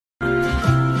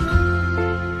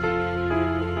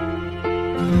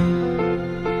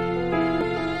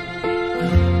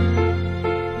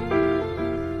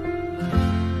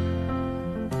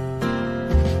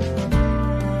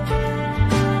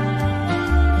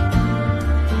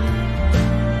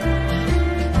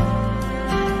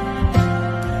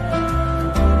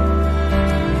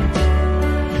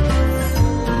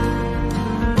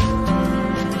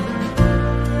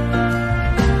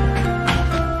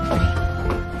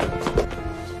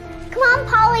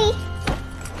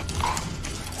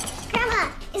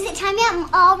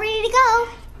I'm all ready to go.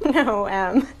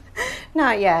 No,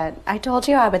 not yet. I told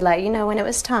you I would let you know when it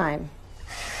was time.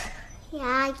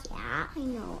 Yeah, I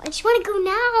know. I just want to go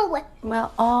now.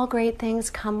 Well, all great things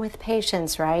come with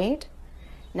patience, right?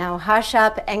 Now hush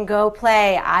up and go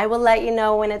play. I will let you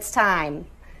know when it's time.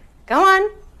 Go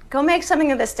on. Go make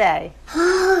something of this day.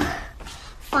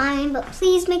 Fine, but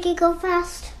please make it go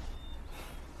fast.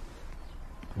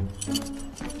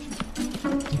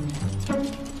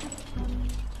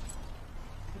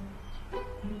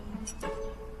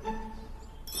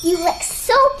 You look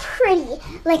so pretty,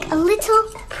 like a little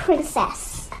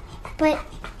princess. But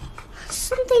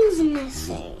something's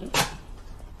missing.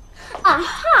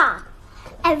 Aha!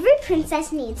 Every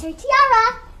princess needs her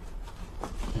tiara.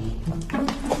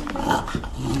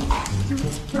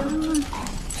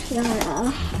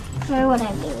 Tiara. Where would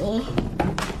I be?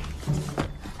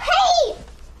 Hey!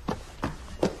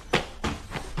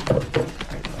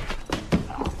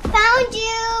 Found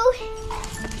you!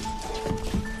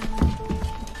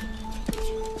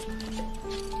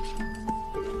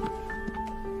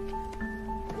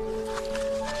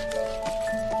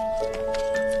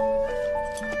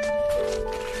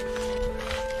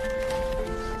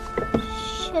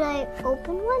 Should I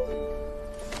open one?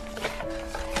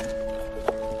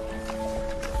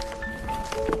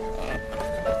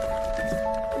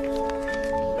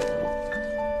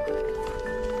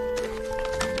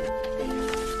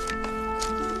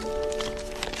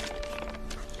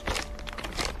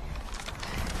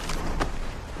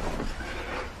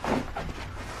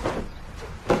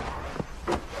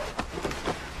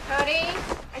 Cody,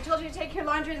 I told you to take your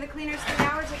laundry to the cleaners 3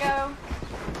 hours ago.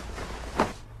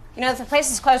 You know, if the place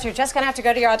is closed, you're just gonna have to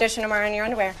go to your audition tomorrow in your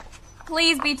underwear.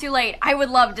 Please be too late. I would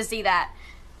love to see that.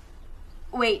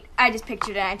 Wait, I just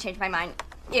pictured it and I changed my mind.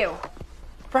 Ew.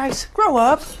 Bryce, grow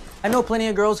up. I know plenty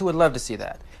of girls who would love to see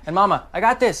that. And Mama, I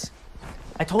got this.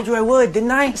 I told you I would,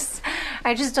 didn't I?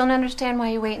 I just don't understand why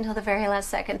you wait until the very last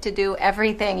second to do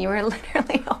everything. You were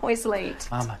literally always late.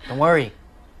 Mama, don't worry.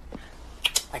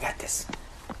 I got this.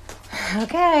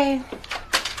 Okay.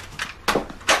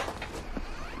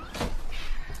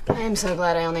 I am so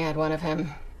glad I only had one of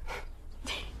him.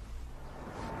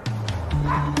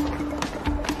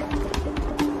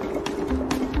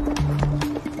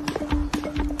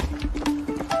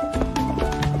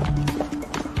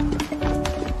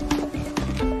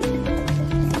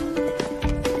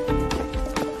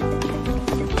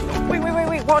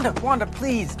 Wait, Wanda,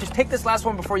 please. Just take this last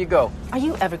one before you go. Are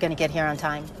you ever gonna get here on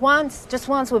time? Once, just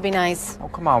once would be nice. Oh,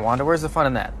 come on, Wanda. Where's the fun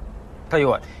in that? Tell you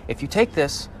what, if you take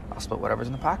this, I'll split whatever's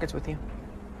in the pockets with you.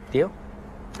 Deal?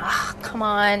 Ah, come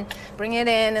on. Bring it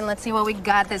in and let's see what we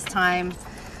got this time.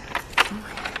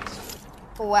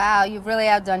 Wow, you've really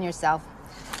outdone yourself.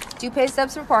 2 pay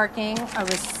stubs for parking, a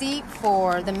receipt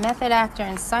for the method actor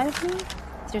inside of me,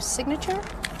 with your signature,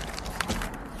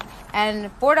 and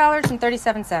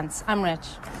 $4.37. I'm rich.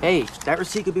 Hey, that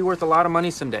receipt could be worth a lot of money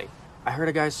someday. I heard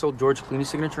a guy sold George Clooney's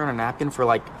signature on a napkin for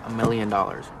like $1 million.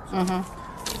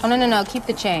 Mm-hmm. Oh, no. Keep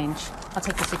the change. I'll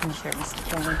take the signature, Mr.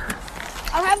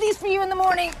 Clooney. I'll have these for you in the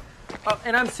morning. Oh,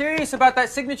 and I'm serious about that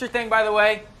signature thing, by the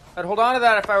way. I'd hold on to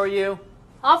that if I were you.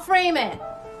 I'll frame it.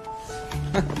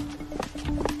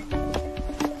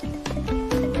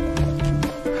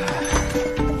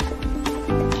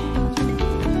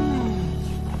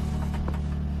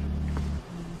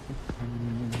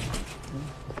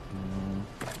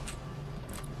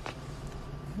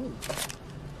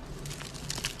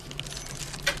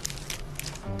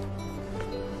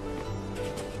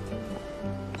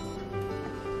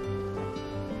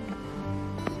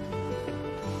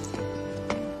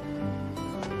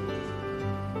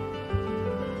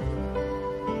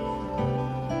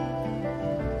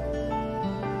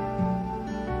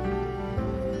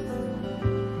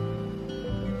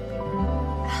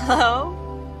 Hello?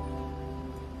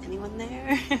 Anyone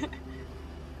there?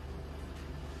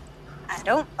 I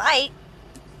don't bite.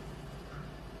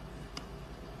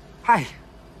 Hi.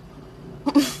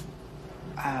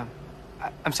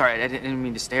 I'm sorry, I didn't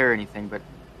mean to stare or anything, but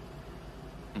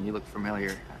you look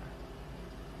familiar.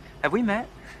 Have we met?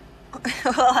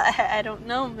 Well, I don't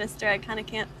know, mister. I kind of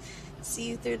can't see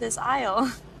you through this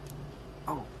aisle.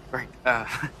 Oh, right.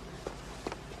 Oh,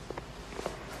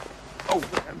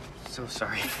 I'm so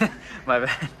sorry. My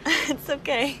bad. It's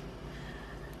okay.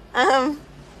 I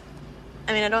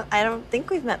mean, I don't think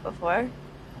we've met before.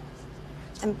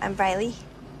 I'm Riley.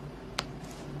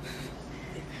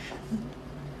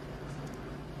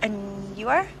 And you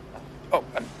are? Oh,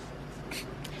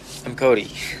 I'm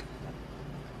Cody.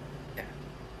 Yeah.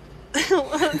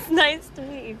 Well, it's nice to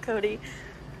meet you, Cody.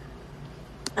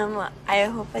 I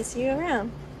hope I see you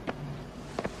around.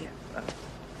 Yeah.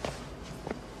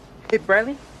 Hey,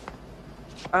 Bradley.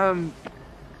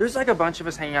 There's like a bunch of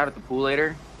us hanging out at the pool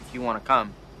later, if you want to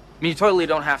come. I mean, you totally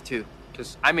don't have to,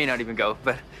 because I may not even go,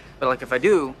 but like if I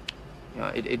do, you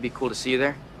know, it'd be cool to see you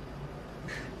there.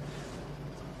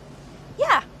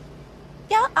 Yeah.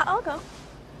 Yeah, I'll go.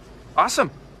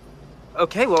 Awesome.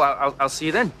 Okay, well, I'll see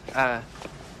you then. Bye.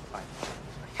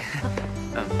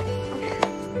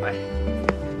 Bye.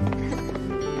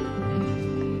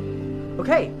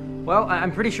 Okay, well,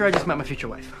 I'm pretty sure I just met my future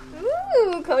wife.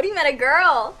 Ooh, Cody met a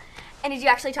girl. And did you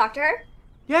actually talk to her?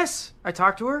 Yes, I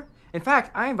talked to her. In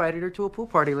fact, I invited her to a pool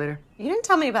party later. You didn't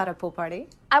tell me about a pool party.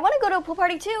 I want to go to a pool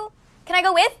party too. Can I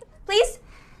go with, please?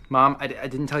 Mom, I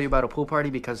didn't tell you about a pool party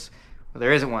because, well,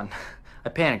 there isn't one. I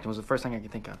panicked. It was the first thing I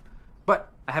could think of.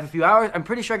 But I have a few hours. I'm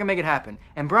pretty sure I can make it happen.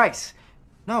 And Bryce,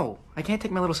 no, I can't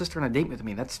take my little sister on a date with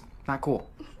me. That's not cool.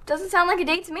 Doesn't sound like a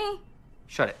date to me.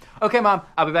 Shut it. Okay, Mom,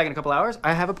 I'll be back in a couple hours.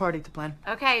 I have a party to plan.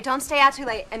 Okay, don't stay out too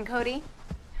late. And Cody,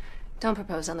 don't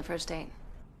propose on the first date.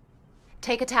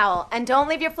 Take a towel, and don't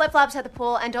leave your flip-flops at the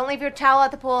pool, and don't leave your towel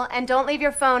at the pool, and don't leave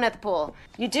your phone at the pool.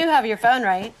 You do have your phone,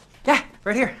 right? Yeah,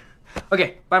 right here.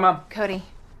 Okay, bye, Mom. Cody,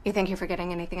 you think you're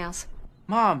forgetting anything else?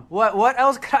 Mom, what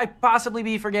else could I possibly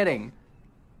be forgetting?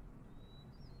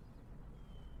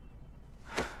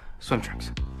 Swim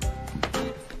trunks.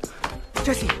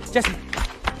 Jesse,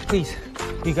 please,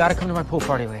 you gotta come to my pool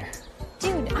party later.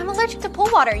 Dude, I'm allergic to pool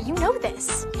water. You know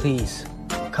this. Please,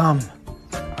 come.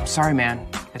 I'm sorry, man.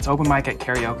 It's open mic at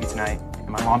karaoke tonight, and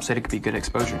my mom said it could be good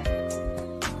exposure.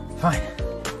 Fine.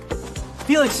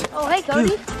 Felix! Oh, hey, Cody.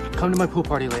 Dude, come to my pool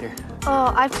party later.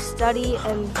 Oh, I have to study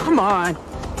and... Come on!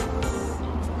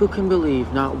 Who can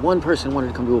believe not one person wanted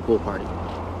to come to a pool party?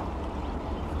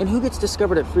 And who gets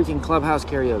discovered at freaking Clubhouse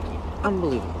karaoke?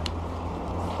 Unbelievable.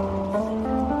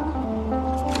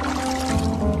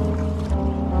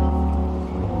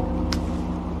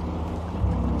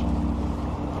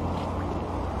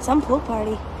 Some pool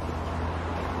party.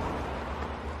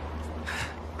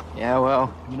 Yeah,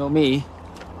 well, you know me.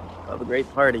 Love a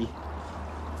great party.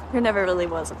 There never really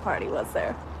was a party, was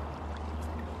there?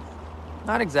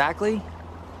 Not exactly.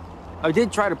 I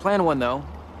did try to plan one, though.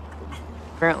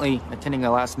 Apparently, attending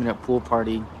a last-minute pool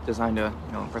party designed to,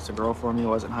 impress a girl for me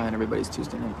wasn't high on everybody's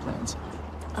Tuesday night plans.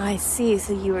 I see,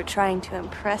 so you were trying to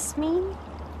impress me?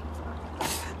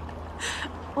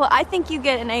 Well, I think you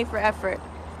get an A for effort.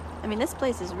 I mean, this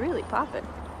place is really poppin'.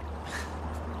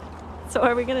 So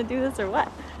are we gonna do this or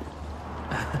what?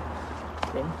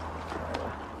 Okay.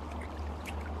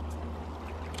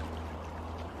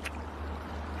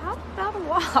 How about a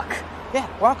walk? Yeah,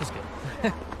 walk is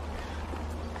good.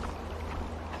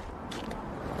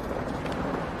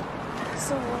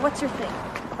 So what's your thing?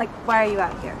 Like, why are you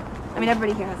out here? I mean,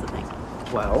 everybody here has a thing.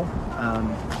 Well,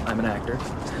 I'm an actor,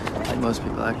 like most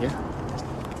people out here.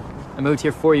 I moved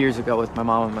here 4 years ago with my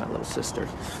mom and my little sister.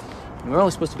 We were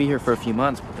only supposed to be here for a few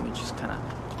months, but then we just kind of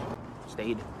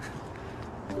stayed.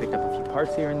 I picked up a few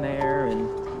parts here and there, and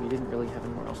we didn't really have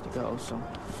anywhere else to go, so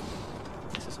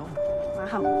this is home.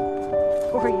 Wow.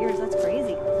 4 years, that's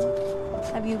crazy.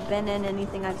 Have you been in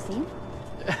anything I've seen?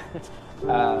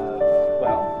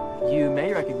 Well, you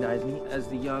may recognize me as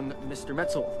the young Mr.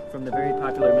 Metzel from the very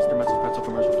popular Mr. Metzel's Pretzel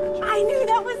commercial franchise. I knew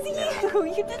that was you!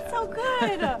 You did so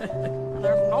good!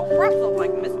 There's no pretzel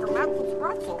like Mr. Metzel's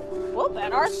pretzel. We'll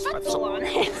bet our Spetzel on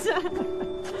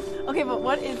it. Okay, but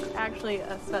what is actually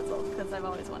a Spetzel? Because I've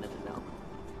always wanted to know.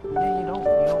 Yeah, you don't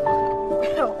want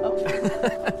to know. Oh.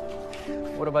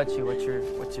 What about you?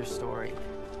 What's your story?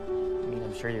 I mean,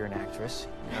 I'm sure you're an actress.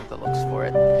 You have the looks for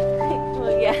it.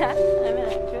 Well, yeah, I'm an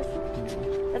actress.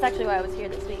 That's actually why I was here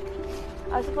this week.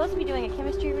 I was supposed to be doing a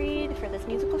chemistry read for this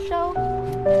musical show,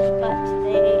 but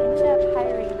they ended up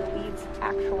hiring the lead's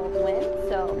actual twin,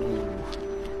 so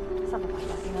something like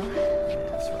that, you know?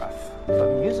 Yeah, it's rough.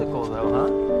 But musical, though, huh?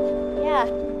 Yeah,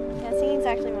 singing's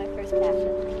actually my first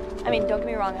passion. I mean, don't get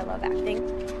me wrong, I love acting,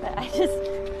 but I just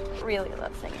really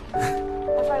love singing.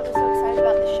 That's why I was so excited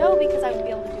about the show, because I would be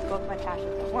able to do both my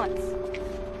passions at once.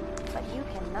 But you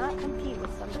cannot compete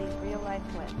with somebody's real-life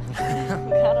twin. You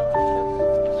gotta let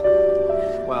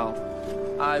it. Well,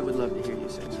 I would love to hear you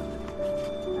sing something.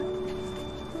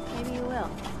 Maybe you will.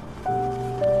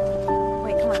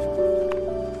 Wait, come on.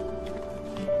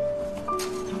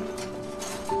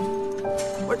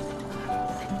 What?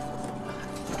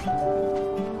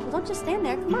 Well, don't just stand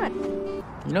there. Come on.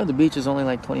 You know the beach is only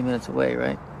like 20 minutes away,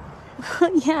 right?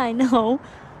 Yeah, I know.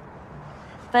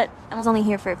 But I was only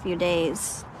here for a few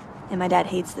days, and my dad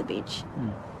hates the beach.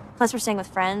 Plus, we're staying with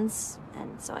friends,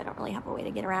 and so I don't really have a way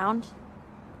to get around.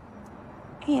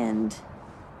 And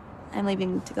I'm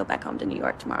leaving to go back home to New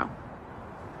York tomorrow.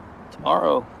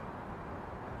 Tomorrow?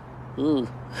 Ooh.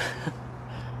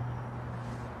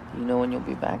 Do you know when you'll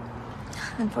be back?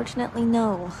 Unfortunately,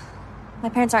 no. My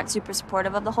parents aren't super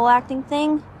supportive of the whole acting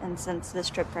thing, and since this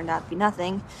trip turned out to be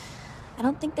nothing, I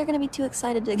don't think they're gonna be too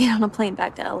excited to get on a plane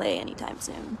back to LA anytime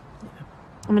soon. Yeah.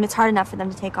 I mean, it's hard enough for them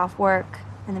to take off work,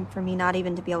 and then for me not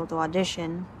even to be able to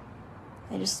audition.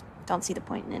 I just don't see the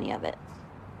point in any of it.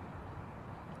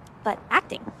 But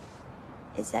acting,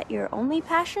 is that your only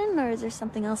passion, or is there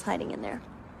something else hiding in there?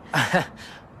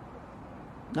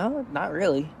 No, not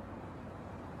really.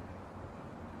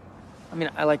 I mean,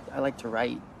 I like to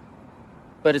write,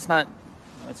 but it's not,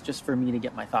 it's just for me to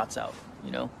get my thoughts out,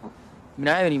 you know? I mean,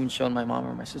 I haven't even shown my mom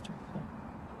or my sister. So.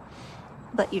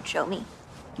 But you'd show me.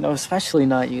 No, especially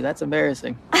not you. That's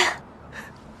embarrassing.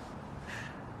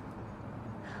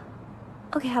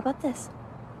 Okay, how about this?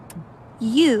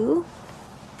 You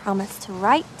promise to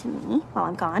write to me while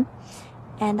I'm gone,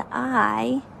 and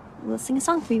I will sing a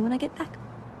song for you when I get back.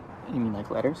 You mean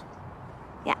like letters?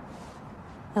 Yeah.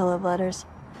 I love letters.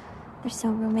 They're so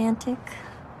romantic.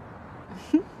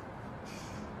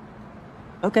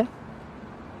 Okay.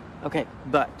 Okay,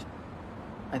 but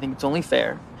I think it's only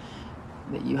fair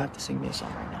that you have to sing me a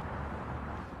song right now.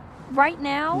 Right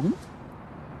now?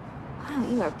 Mm-hmm. Wow,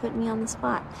 you are putting me on the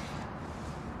spot.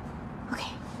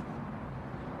 Okay.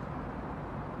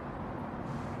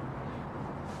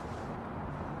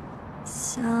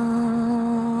 Somewhere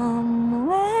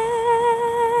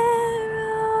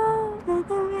over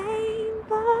the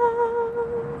rainbow,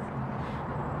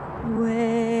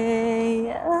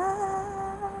 way up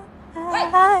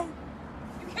high.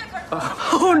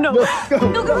 Oh no! Go.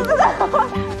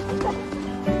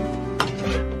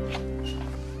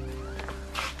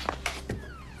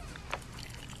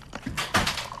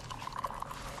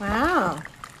 Wow.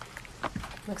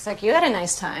 Looks like you had a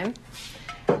nice time.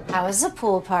 How was the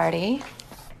pool party?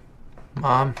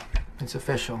 Mom, it's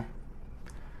official. I'm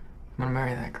gonna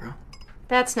marry that girl.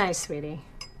 That's nice, sweetie.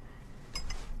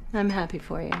 I'm happy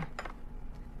for you.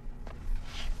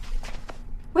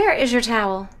 Where is your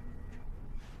towel?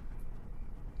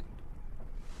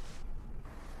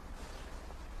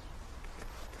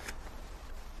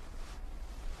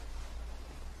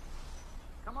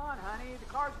 Come on, honey. The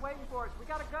car's waiting for us. We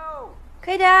gotta go.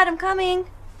 Okay, Dad, I'm coming.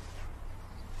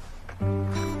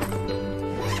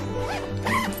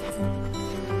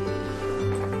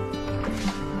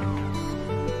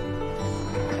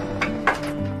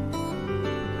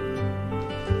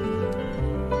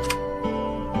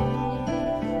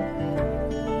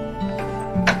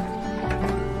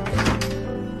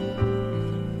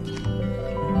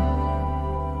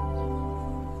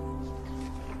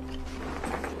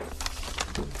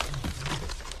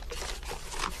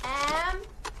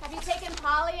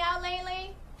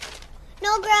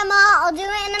 No, Grandma, I'll do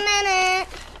it in a minute.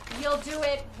 You'll do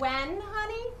it when,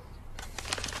 honey?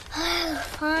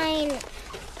 Fine.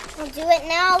 I'll do it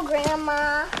now,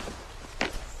 Grandma.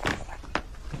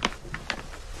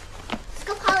 Let's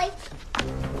go, Polly.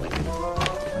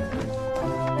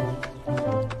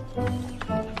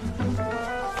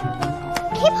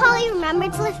 Okay, Polly, remember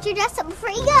to lift your dress up before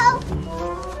you go.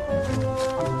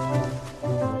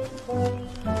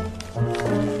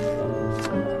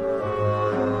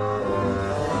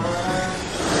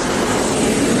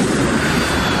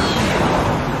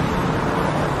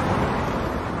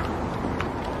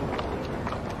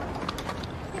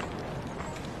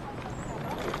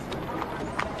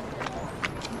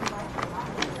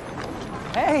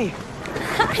 Hey.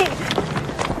 Hi.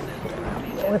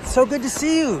 Well, it's so good to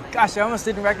see you. Gosh, I almost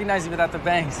didn't recognize you without the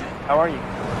bangs. How are you?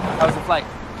 How was the flight?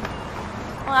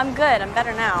 Well, I'm good. I'm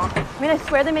better now. I mean, I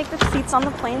swear they make the seats on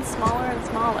the plane smaller and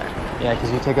smaller. Yeah,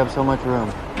 because you take up so much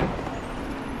room.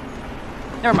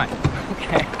 Never mind.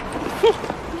 Okay.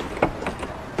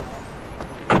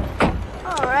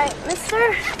 All right, mister.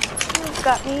 You've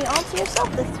got me all to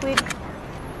yourself this week.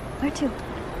 Where to?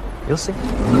 You'll see.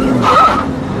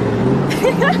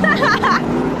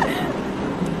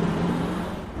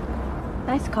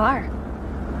 Nice car.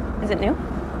 Is it new?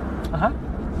 Uh-huh.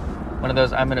 One of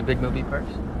those I'm in a big movie purse.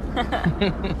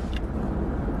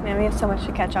 Man, we have so much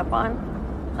to catch up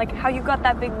on. Like how you got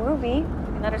that big movie. I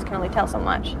mean, letters can only tell so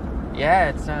much. Yeah,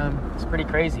 it's pretty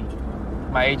crazy.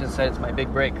 My agent said it's my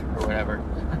big break or whatever.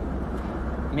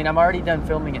 I mean, I'm already done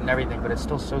filming it and everything, but it's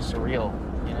still so surreal,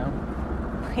 you know?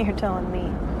 You're telling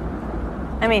me.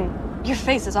 I mean, your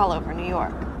face is all over New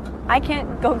York. I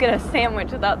can't go get a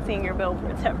sandwich without seeing your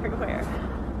billboards everywhere.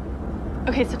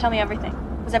 Okay, so tell me everything.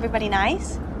 Was everybody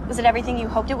nice? Was it everything you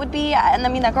hoped it would be? And I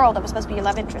mean, that girl that was supposed to be your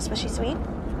love interest, was she sweet?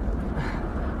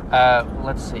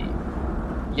 Let's see.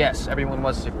 Yes, everyone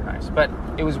was super nice, but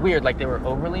it was weird, like they were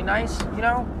overly nice, you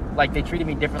know? like they treated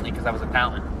me differently because I was a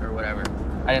talent or whatever.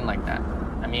 I didn't like that.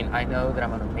 I mean, I know that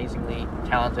I'm an amazingly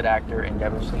talented actor and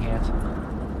devilishly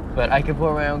handsome, but I can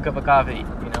pour my own cup of coffee,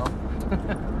 you know?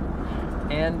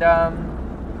 And,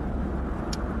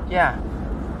 yeah,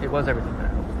 it was everything that I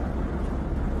hoped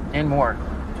for. And more,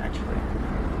 actually.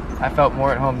 I felt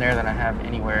more at home there than I have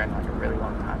anywhere in like a really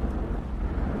long time.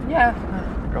 Yeah,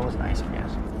 the girl was nice, I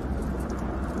guess.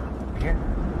 We're here.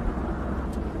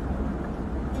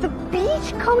 The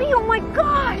beach, Cody. Oh my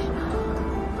gosh.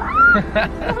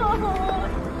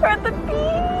 We're at the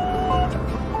beach.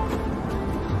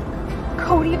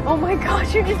 Cody. Oh my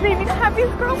gosh, you just made me the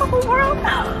happiest girl in the whole world.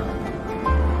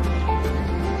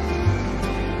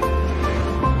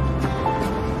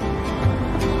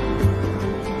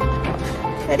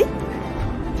 Ready?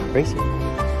 Race.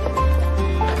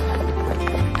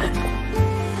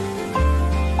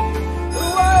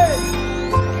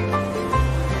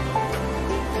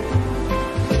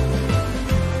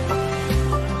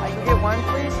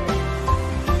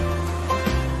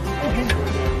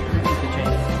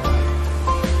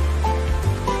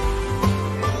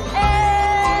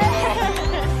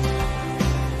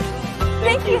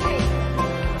 Thank you.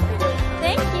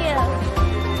 Thank you.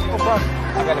 Oh, fuck.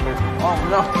 I gotta move. Oh,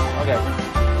 no. Okay.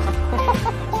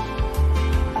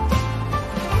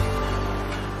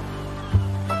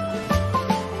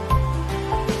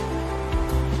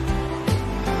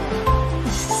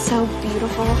 This is so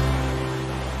beautiful.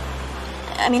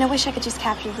 I mean, I wish I could just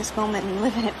capture this moment and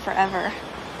live in it forever.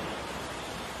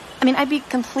 I mean, I'd be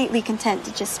completely content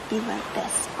to just be like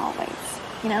this always,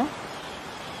 you know?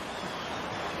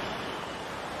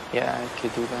 Yeah, I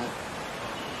could do that.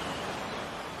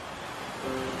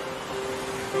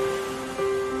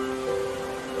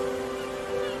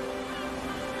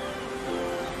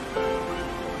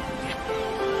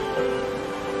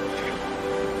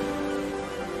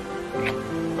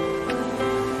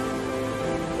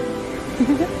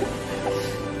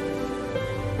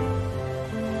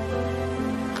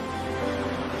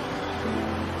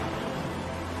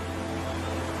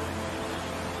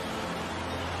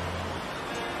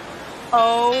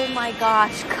 Oh my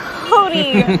gosh,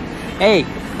 Cody! Hey,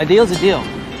 a deal's a deal.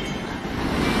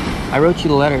 I wrote you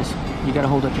the letters. You gotta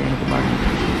hold up your end of the bargain.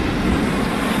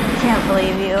 Can't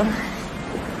believe you.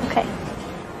 Okay.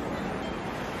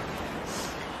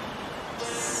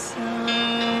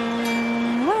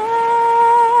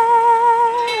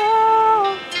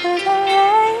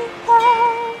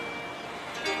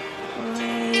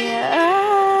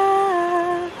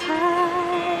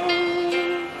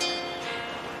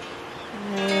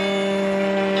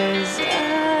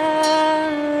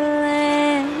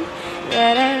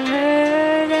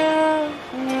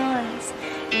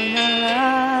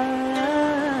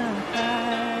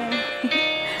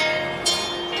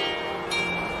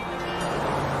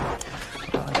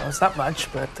 It's not much,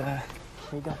 but here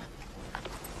you go.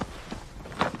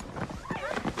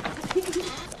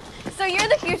 So you're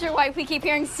the future wife we keep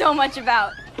hearing so much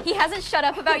about. He hasn't shut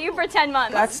up about you for 10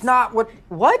 months. That's not what?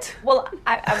 Well,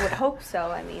 I would hope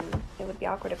so. I mean, it would be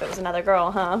awkward if it was another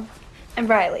girl, huh? And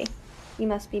Briley. You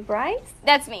must be Bryce?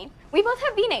 That's me. We both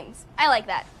have B names. I like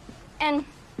that. And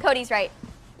Cody's right.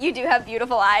 You do have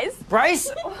beautiful eyes. Bryce?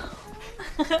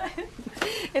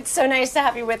 It's so nice to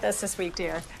have you with us this week,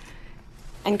 dear.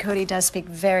 And Cody does speak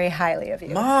very highly of you.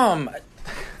 Mom!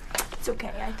 It's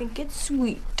okay. I think it's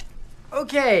sweet.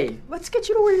 Okay, let's get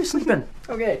you to where you're sleeping.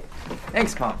 Okay.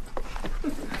 Thanks, Mom.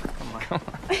 Come on.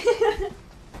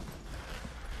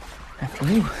 After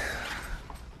you.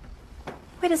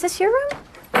 Wait, is this your room?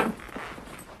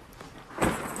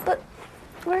 But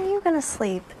where are you gonna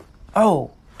sleep?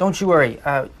 Oh, don't you worry.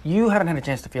 You haven't had a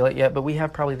chance to feel it yet, but we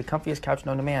have probably the comfiest couch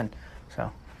known to man,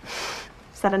 so.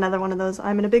 Is that another one of those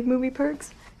I'm in a big movie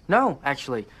perks? No,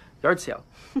 actually, yard sale.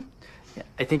 Yeah,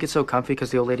 I think it's so comfy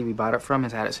because the old lady we bought it from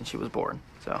has had it since she was born,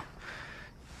 so.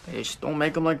 They just don't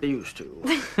make them like they used to.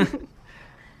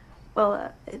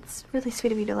 Well, it's really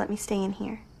sweet of you to let me stay in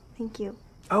here. Thank you.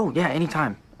 Oh, yeah,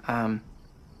 anytime. Right,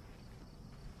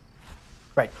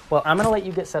 well, I'm gonna let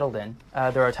you get settled in.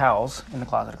 There are towels in the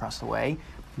closet across the way,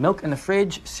 milk in the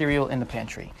fridge, cereal in the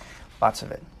pantry. Lots of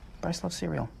it. Bryce loves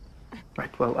cereal.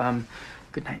 Right, well,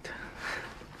 good night.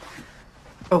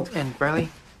 Oh, and Briley,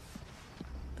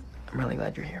 I'm really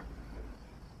glad you're here.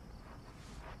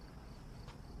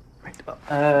 Right,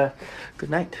 well, good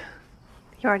night.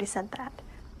 You already said that.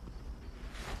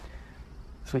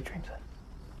 Sweet dreams.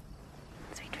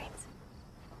 Sweet dreams.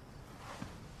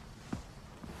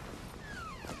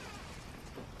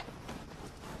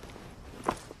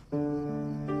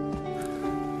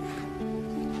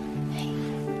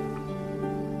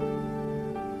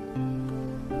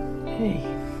 Hey.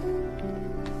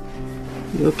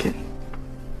 You okay?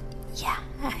 Yeah,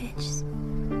 I just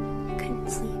couldn't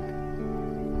sleep.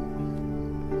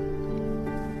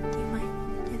 Do you mind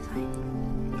if I...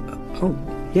 Oh,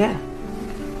 yeah.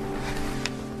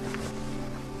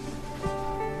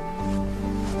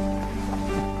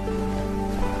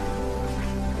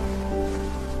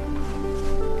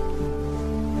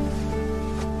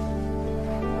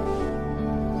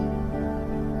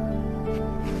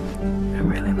 I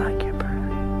really like your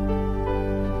bird.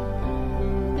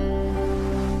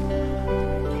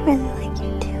 I really like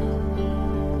you too.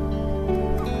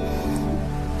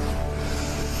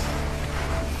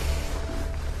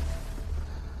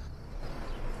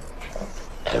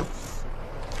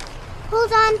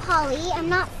 Hold on, Polly. I'm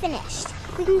not finished.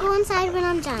 We can go inside when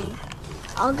I'm done.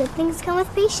 All good things come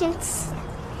with patience.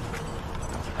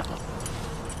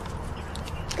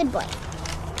 Good boy.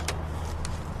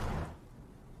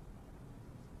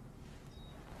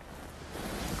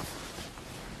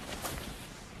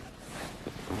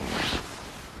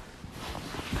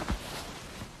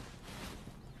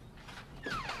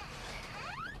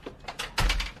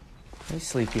 Hey,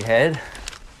 sleepyhead.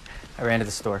 I ran to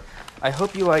the store. I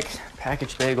hope you like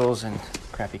packaged bagels and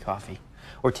crappy coffee.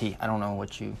 Or tea. I don't know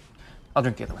what you... I'll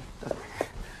drink the other one.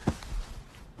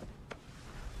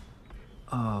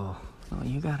 Oh, well,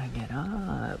 you gotta get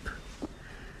up.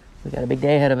 We got a big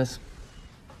day ahead of us.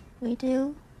 We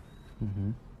do?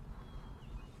 Mm-hmm.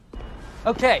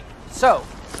 Okay, so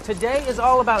today is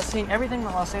all about seeing everything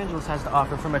that Los Angeles has to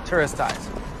offer from a tourist's eyes.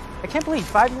 I can't believe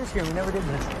 5 years here and we never did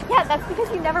this. Yeah, that's because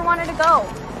you never wanted to go.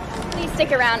 Please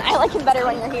stick around. I like him better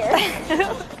when you're here.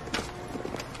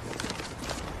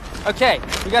 Okay,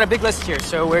 we got a big list here,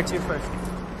 so where to first?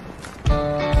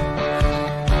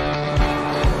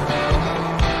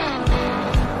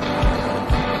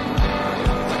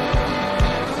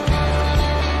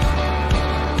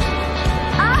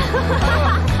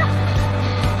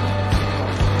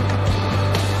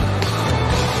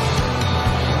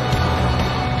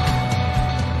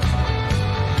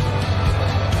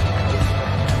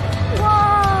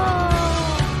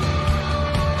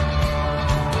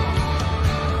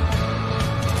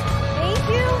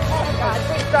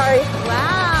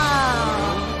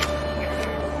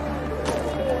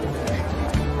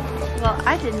 Well,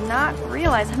 I did not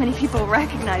realize how many people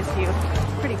recognized you.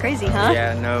 Pretty crazy, huh?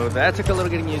 Yeah, no, that took a little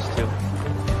getting used to.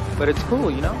 But it's cool,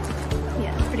 you know?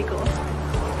 Yeah, it's pretty cool.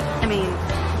 I mean,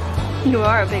 you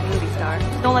are a big movie star.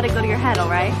 Don't let it go to your head, all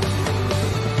right?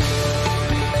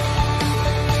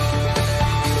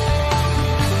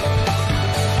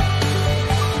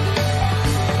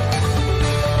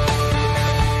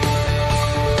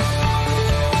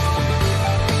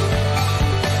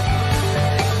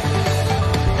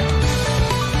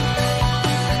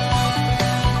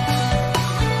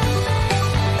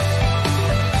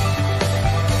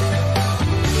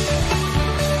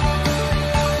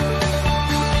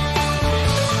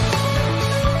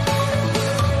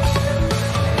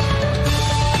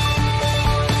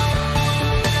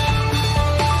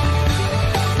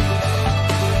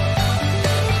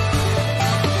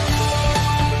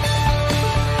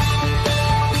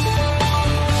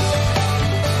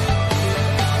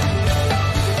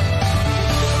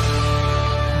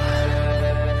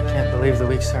 I believe the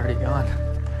week's already gone.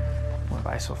 Went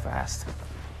by so fast.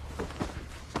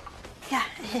 Yeah,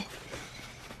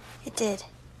 it did.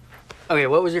 Okay,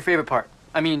 what was your favorite part?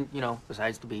 I mean, you know,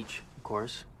 besides the beach, of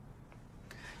course.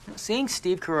 Seeing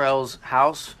Steve Carell's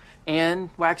house and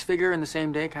wax figure in the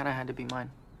same day kind of had to be mine.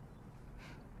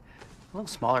 A little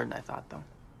smaller than I thought, though.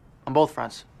 On both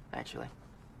fronts, actually.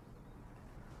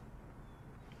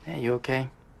 Hey, you okay?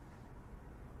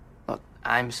 Look,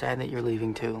 I'm sad that you're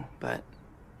leaving, too, but,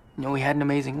 you know, we had an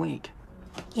amazing week.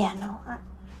 Yeah, no,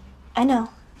 I know.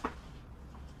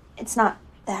 It's not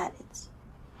that, it's...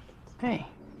 Hey.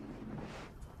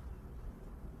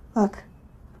 Look.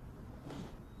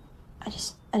 I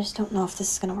just don't know if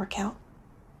this is gonna work out.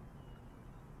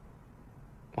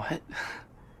 What?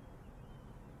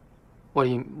 What do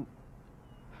you...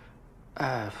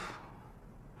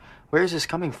 where is this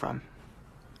coming from?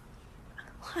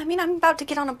 I mean, I'm about to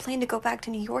get on a plane to go back to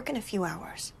New York in a few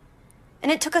hours.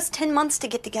 And it took us 10 months to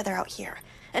get together out here.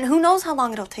 And who knows how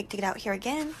long it'll take to get out here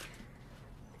again.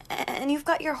 And you've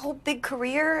got your whole big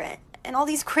career and all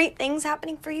these great things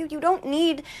happening for you. You don't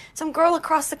need some girl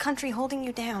across the country holding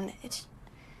you down. It's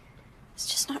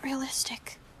just not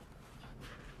realistic.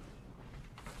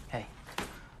 Hey,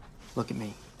 look at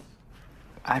me.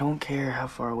 I don't care how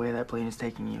far away that plane is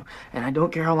taking you. And I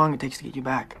don't care how long it takes to get you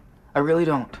back. I really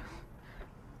don't.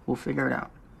 We'll figure it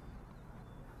out.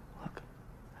 Look,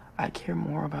 I care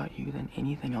more about you than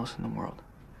anything else in the world.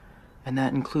 And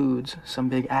that includes some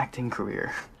big acting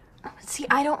career. See,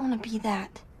 I don't want to be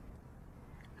that.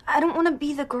 I don't want to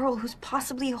be the girl who's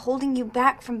possibly holding you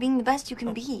back from being the best you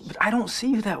can be. But I don't see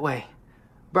you that way.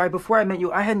 Bri, before I met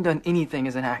you, I hadn't done anything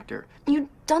as an actor. You'd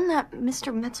done that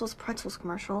Mr. Metzel's Pretzels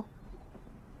commercial.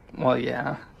 Well,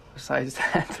 yeah. Besides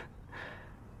that.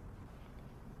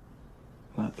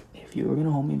 Look, if you were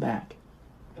gonna hold me back,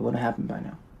 it would have happened by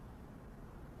now.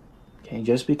 Okay,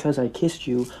 just because I kissed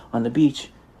you on the beach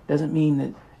doesn't mean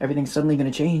that everything's suddenly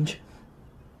gonna change.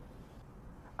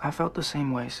 I felt the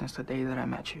same way since the day that I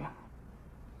met you.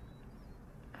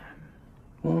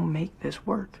 We'll make this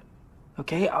work.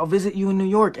 Okay? I'll visit you in New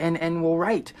York and we'll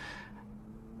write.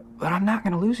 But I'm not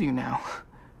gonna lose you now.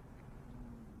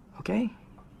 Okay?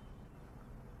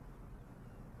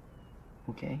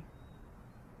 Okay?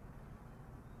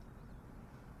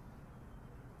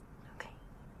 Okay.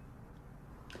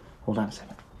 Hold on a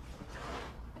second.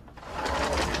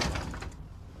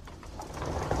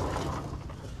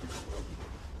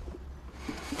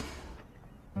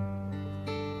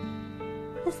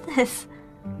 What's this?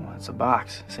 Well, it's a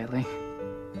box, silly.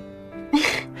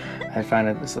 I found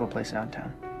it at this little place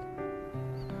downtown.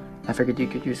 I figured you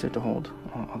could use it to hold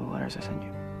all the letters I sent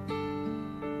you.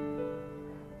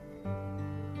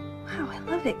 Wow, I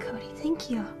love it, Cody. Thank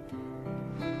you.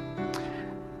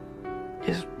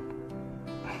 Just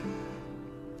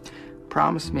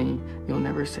promise me you'll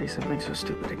never say something so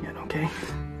stupid again, okay?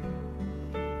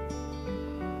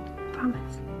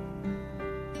 Promise.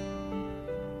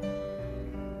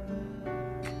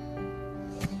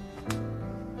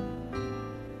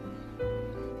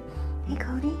 Hey,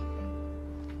 Cody.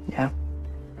 Yeah?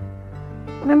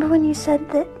 Remember when you said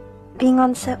that being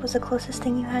on set was the closest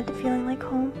thing you had to feeling like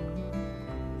home?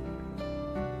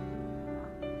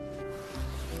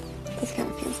 This kind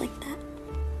of feels like that.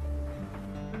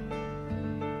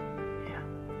 Yeah.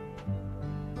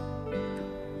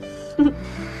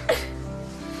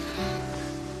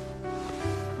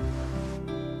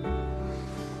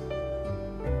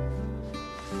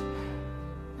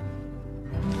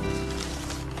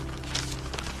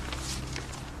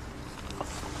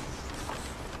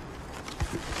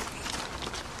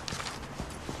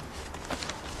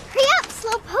 Hurry up,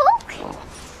 Slowpoke!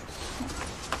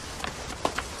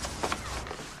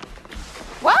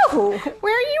 Whoa!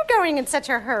 Where are you going in such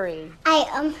a hurry?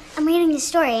 I'm reading the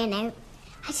story and I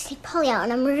had to take Polly out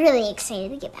and I'm really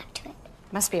excited to get back to it.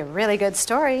 Must be a really good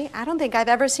story. I don't think I've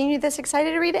ever seen you this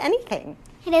excited to read anything.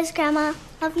 It is, Grandma.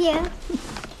 Love you.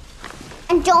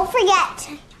 And don't forget,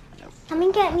 come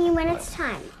and get me when it's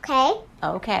time, okay?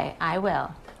 Okay, I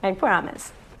will. I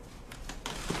promise.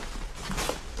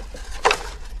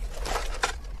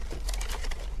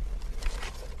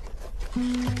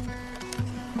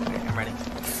 Okay, I'm ready.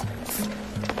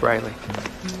 Riley,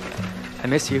 I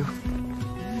miss you.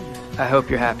 I hope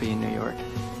you're happy in New York.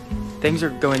 Things are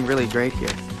going really great here.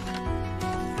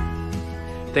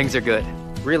 Things are good.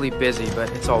 Really busy, but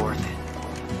it's all worth it.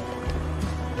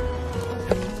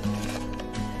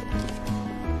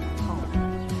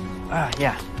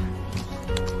 Yeah.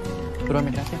 Put on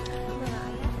your jacket.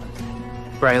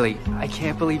 Riley, I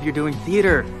can't believe you're doing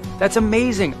theater. That's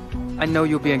amazing. I know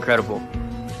you'll be incredible.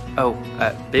 Oh,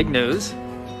 big news.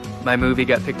 My movie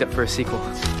got picked up for a sequel.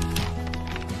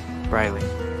 Riley,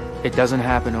 it doesn't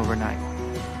happen overnight.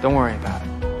 Don't worry about it.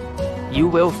 You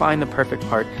will find the perfect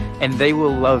part, and they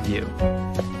will love you.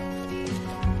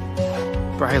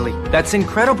 Riley, that's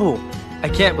incredible. I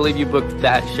can't believe you booked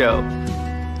that show.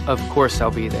 Of course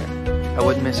I'll be there. I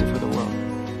wouldn't miss it for the world.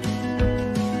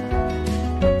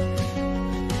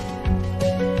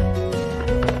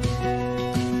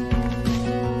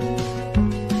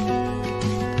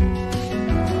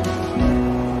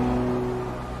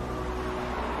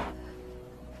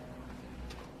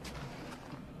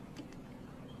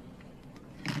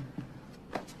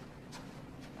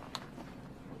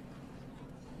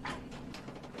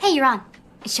 Hey, you're on.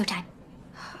 It's showtime.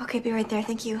 Okay, be right there.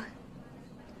 Thank you.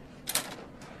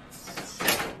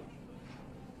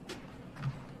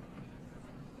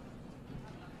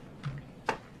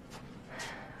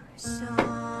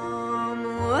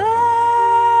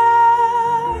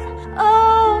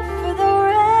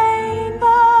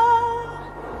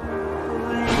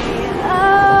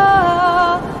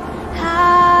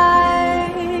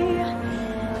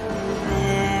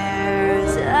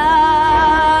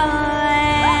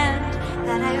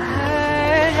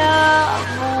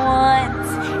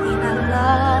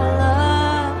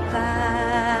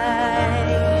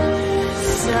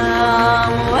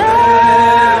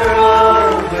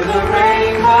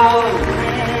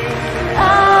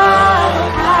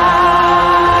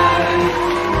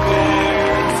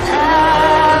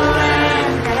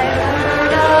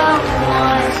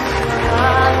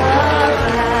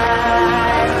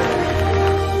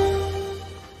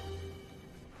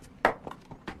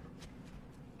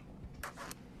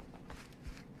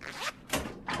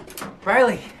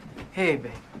 Riley. Hey,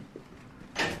 babe.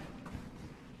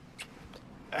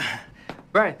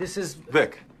 Right, this is...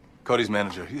 Vic, Cody's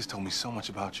manager. He just told me so much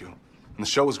about you. And the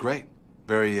show was great.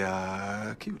 Very,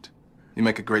 cute. You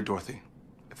make a great Dorothy.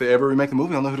 If they ever remake the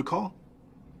movie, I'll know who to call.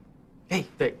 Hey,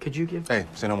 Vic, could you give... Hey,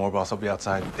 say no more, boss. I'll be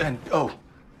outside. And, oh,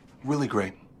 really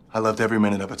great. I loved every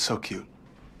minute of it. So cute.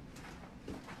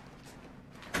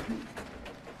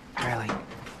 Riley,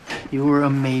 you were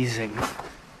amazing.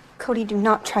 Cody, do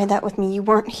not try that with me. You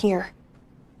weren't here.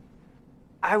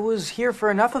 I was here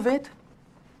for enough of it.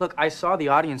 Look, I saw the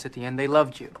audience at the end. They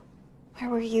loved you. Where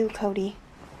were you, Cody?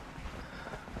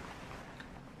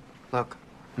 Look,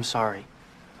 I'm sorry.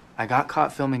 I got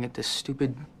caught filming at this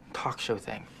stupid talk show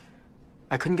thing.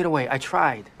 I couldn't get away. I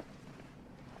tried.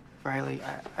 Riley,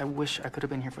 I wish I could have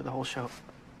been here for the whole show.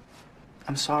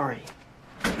 I'm sorry.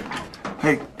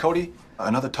 Hey, Cody,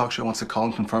 another talk show wants to call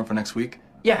and confirm for next week.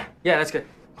 Yeah, that's good.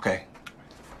 Okay.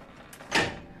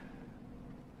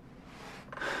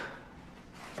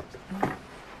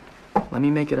 Let me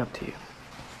make it up to you.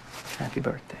 Happy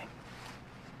birthday.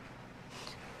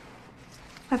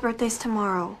 My birthday's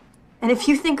tomorrow. And if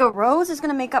you think a rose is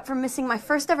gonna make up for missing my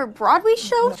first ever Broadway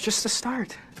show? It's just the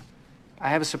start. I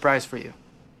have a surprise for you.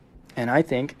 And I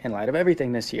think, in light of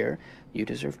everything this year, you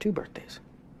deserve 2 birthdays.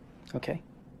 Okay?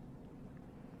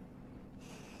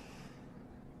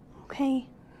 Okay.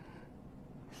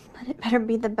 But it better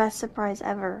be the best surprise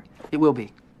ever. It will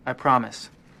be. I promise.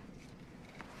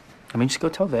 Let me just go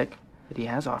tell Vic that he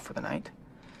has off for the night.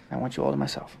 I want you all to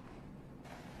myself.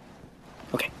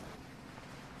 Okay.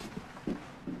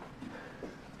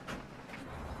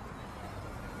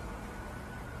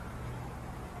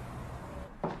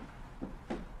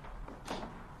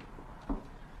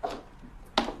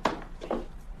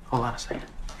 Hold on a second.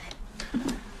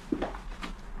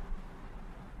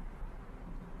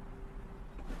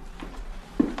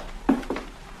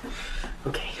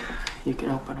 Okay, you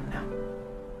can open them now.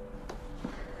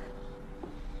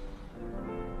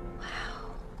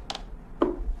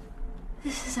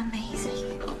 This is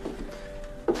amazing.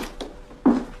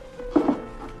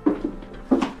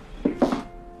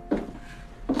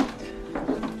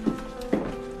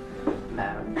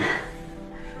 Madam.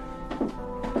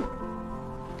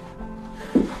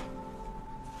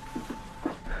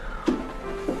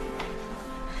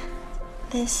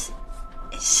 This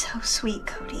is so sweet,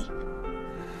 Cody.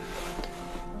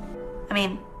 I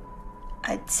mean,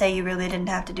 I'd say you really didn't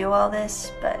have to do all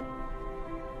this, but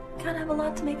you kind of have a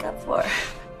lot to make up for.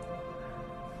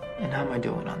 And how am I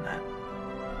doing on that?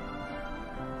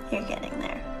 You're getting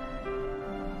there.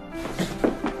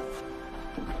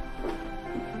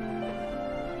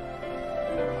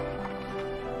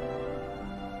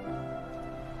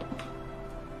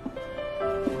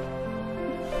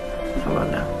 How about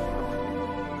now?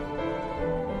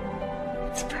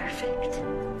 It's perfect.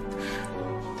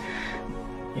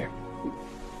 Here.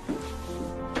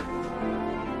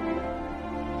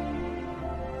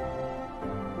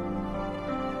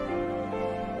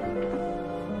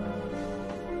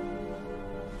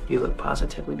 You look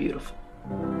positively beautiful.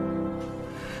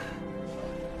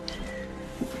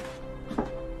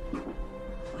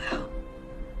 Wow.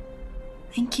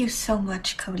 Thank you so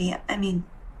much, Cody. I mean,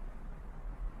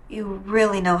 you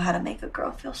really know how to make a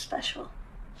girl feel special.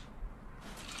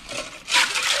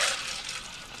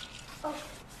 Oh.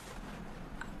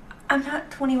 I'm not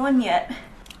 21 yet.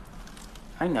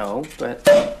 I know, but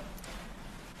I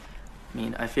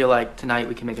mean, I feel like tonight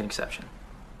we can make an exception.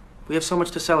 We have so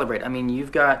much to celebrate. I mean,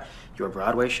 you've got your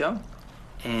Broadway show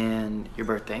and your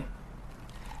birthday.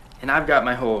 And I've got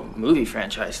my whole movie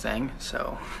franchise thing,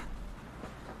 so.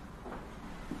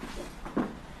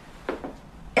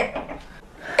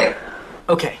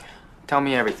 Okay, tell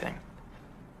me everything.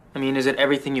 I mean, is it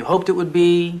everything you hoped it would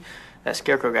be? That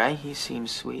scarecrow guy, he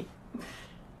seems sweet.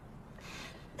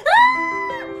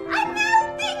 I'm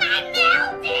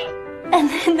melting! And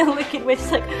then the Wicked Witch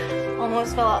like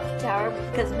almost fell off the tower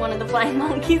because one of the flying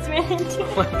monkeys ran into it.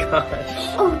 Oh my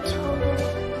gosh. Oh,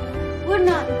 totally. We're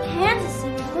not in Kansas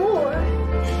anymore.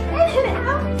 And an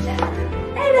outfit.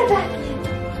 And a vacuum.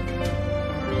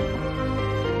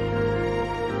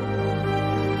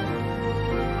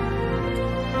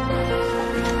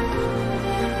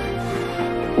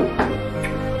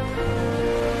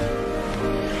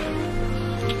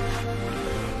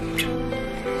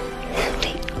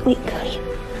 Wait, Cody.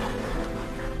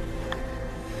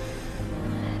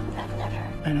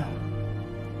 I know.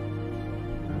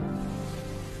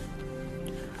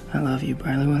 I love you,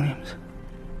 Briley Williams.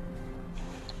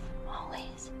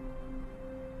 Always.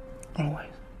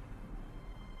 Always.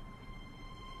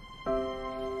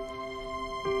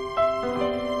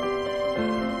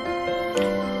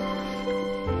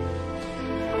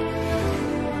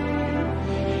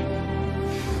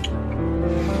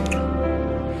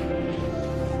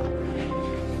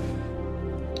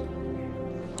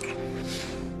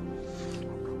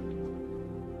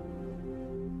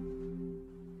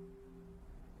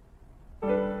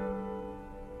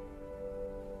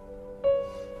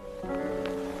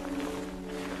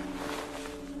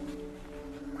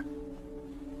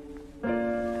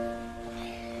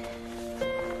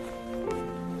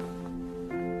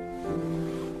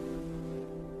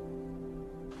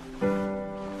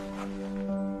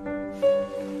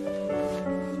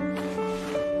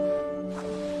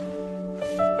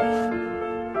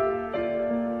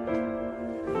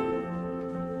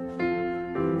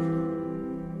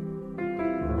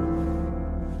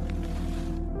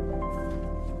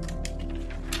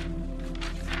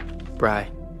 Bri,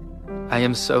 I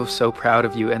am so, so proud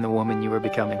of you and the woman you are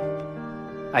becoming.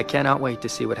 I cannot wait to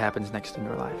see what happens next in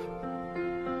your life.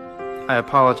 I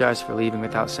apologize for leaving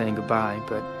without saying goodbye,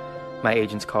 but my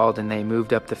agents called and they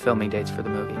moved up the filming dates for the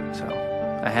movie, so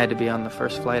I had to be on the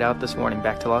first flight out this morning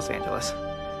back to Los Angeles.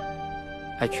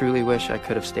 I truly wish I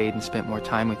could have stayed and spent more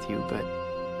time with you, but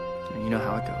you know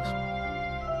how it goes.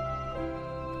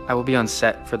 I will be on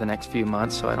set for the next few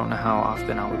months, so I don't know how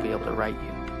often I will be able to write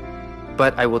you.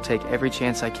 But I will take every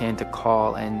chance I can to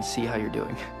call and see how you're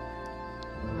doing.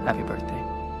 Happy birthday.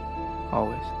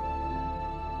 Always.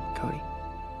 Cody.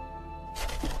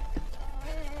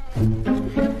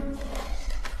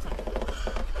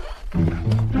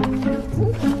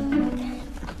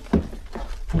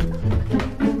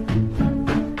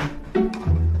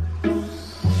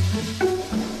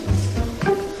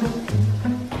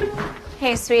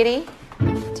 Hey, sweetie.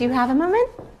 Do you have a moment?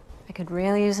 I could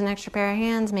really use an extra pair of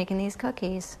hands making these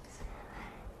cookies.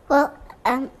 Well,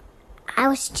 I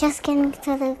was just getting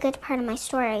to the good part of my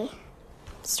story.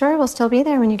 The story will still be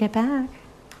there when you get back.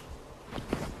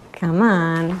 Come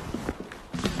on.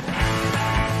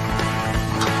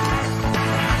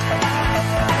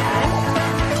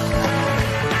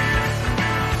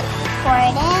 Pour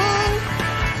it in.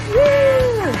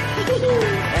 Woo!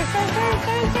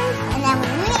 And then we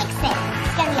mix it.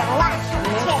 It's gonna be a lot.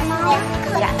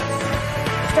 Yes.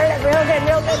 Stir it real good,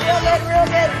 real good, real good, real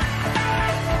good.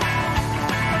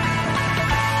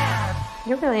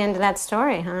 You're really into that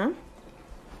story, huh?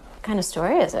 What kind of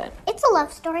story is it? It's a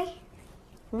love story.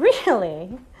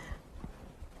 Really?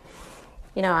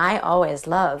 You know, I always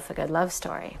love a good love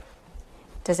story.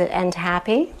 Does it end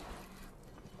happy?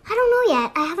 I don't know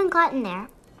yet. I haven't gotten there.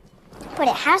 But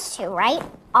it has to, right?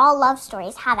 All love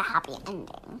stories have a happy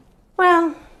ending.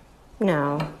 Well,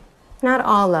 no. Not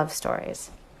all love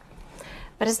stories.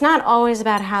 But it's not always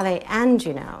about how they end,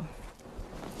 you know.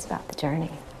 It's about the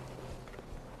journey.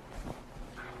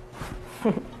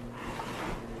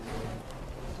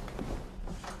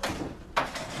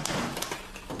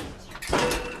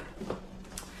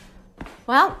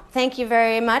 Well, thank you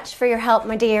very much for your help,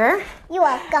 my dear. You're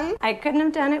welcome. I couldn't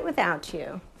have done it without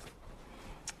you.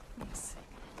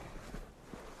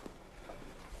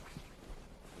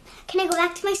 Can I go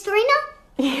back to my story now?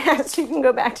 Yes, you can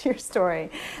go back to your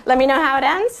story. Let me know how it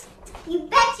ends. You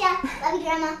betcha. Love you,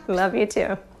 Grandma. Love you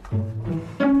too.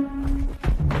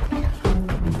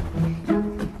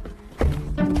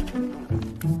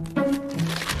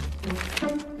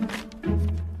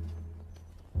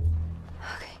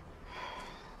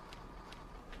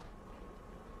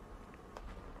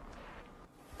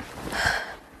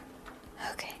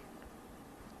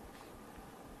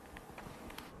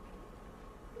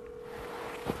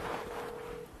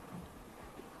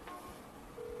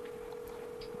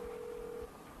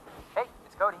 Hey,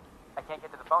 it's Cody. I can't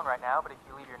get to the phone right now, but if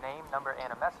you leave your name, number,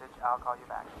 and a message, I'll call you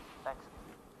back. Thanks.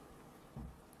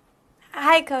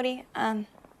 Hi, Cody. I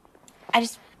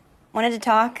just wanted to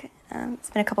talk. It's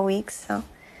been a couple weeks, so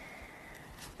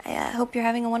I hope you're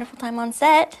having a wonderful time on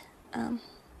set.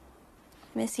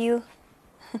 Miss you.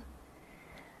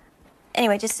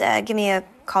 Anyway, just give me a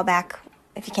call back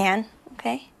if you can,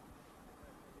 okay?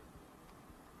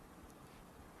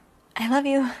 I love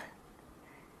you.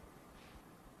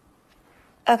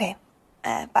 Okay,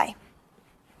 bye.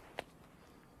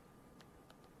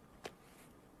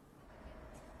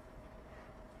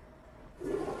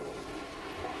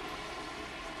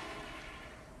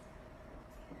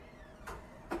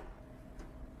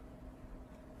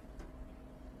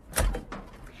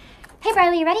 Hey,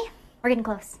 Riley, you ready? We're getting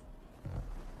close.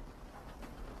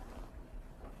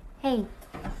 Hey,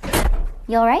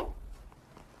 you all right?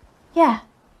 Yeah,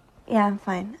 I'm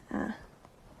fine.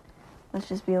 Let's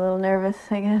just be a little nervous,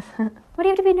 I guess. What do you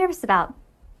have to be nervous about?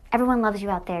 Everyone loves you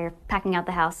out there, packing out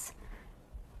the house.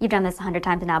 You've done this 100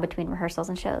 times now between rehearsals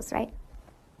and shows, right?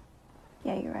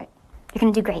 Yeah, you're right. You're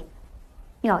gonna do great.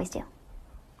 You always do.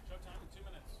 Showtime in 2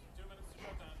 minutes. 2 minutes to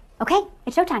showtime. Okay,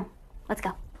 it's showtime. Let's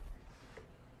go.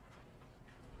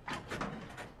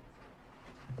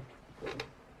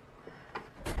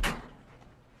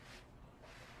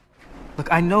 Look,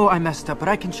 I know I messed up, but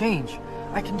I can change.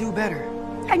 I can do better.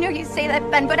 I know you say that,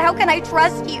 Ben, but how can I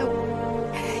trust you?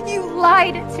 You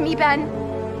lied to me, Ben.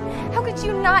 How could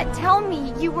you not tell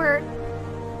me you were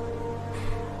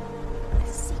a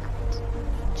secret?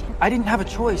 I didn't have a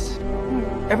choice.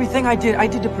 Everything I did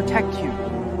to protect you.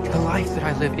 The life that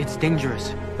I live, it's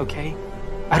dangerous, okay?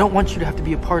 I don't want you to have to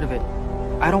be a part of it.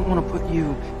 I don't want to put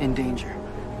you in danger.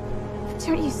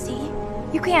 Don't you see?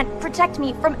 You can't protect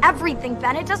me from everything,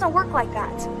 Ben. It doesn't work like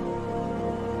that.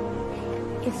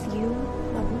 If you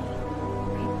love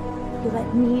me, You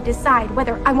let me decide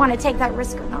whether I want to take that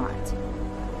risk or not.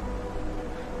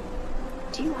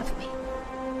 Do you love me?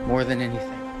 More than anything.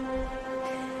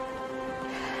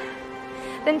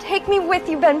 Then take me with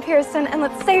you, Ben Pearson, and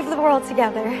let's save the world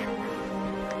together.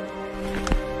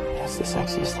 That's the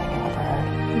sexiest thing I've ever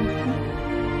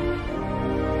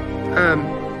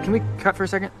heard. Can we cut for a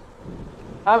second?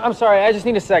 I'm sorry, I just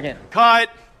need a second. Cut!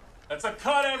 That's a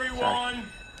cut, everyone!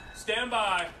 Stand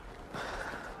by.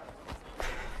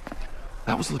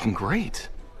 That was looking great.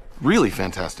 Really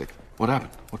fantastic. What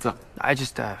happened? What's up? I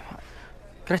just, could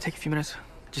I take a few minutes?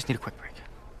 Just need a quick break.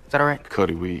 Is that all right?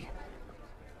 Cody,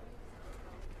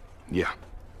 Yeah.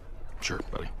 Sure,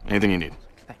 buddy. Anything you need.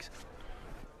 Thanks.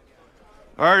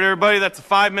 All right, everybody, that's a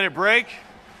 5-minute break.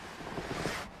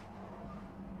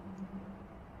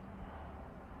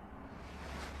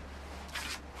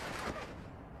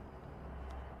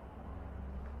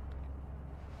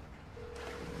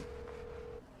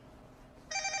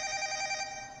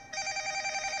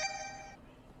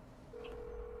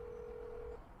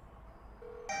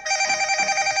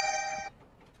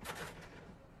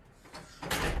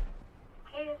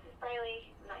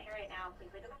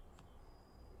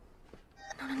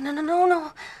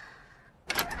 No.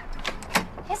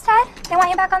 Yes, Dad? They want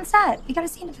you back on set. You got a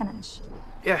scene to finish.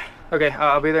 Yeah, okay,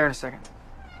 I'll be there in a second.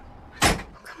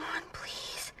 Come on,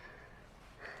 please.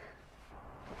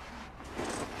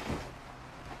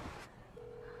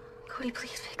 Cody,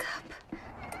 please pick up.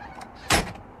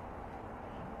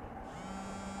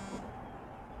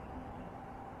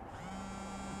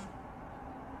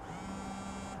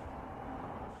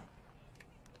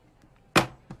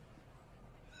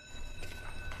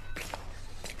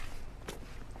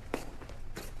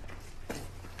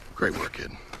 Great work,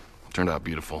 kid. Turned out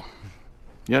beautiful.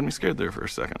 You had me scared there for a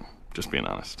second, just being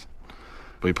honest.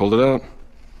 But you pulled it out.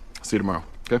 See you tomorrow,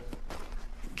 okay?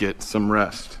 Get some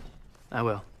rest. I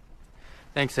will.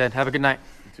 Thanks, Ed. Have a good night.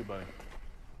 You too, buddy.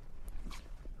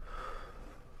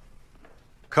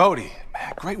 Cody,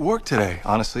 man, great work today.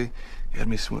 Honestly, you had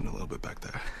me swooning a little bit back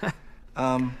there.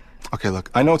 Okay, look,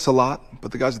 I know it's a lot,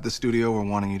 but the guys at the studio were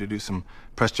wanting you to do some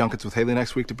press junkets with Haley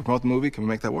next week to promote the movie. Can we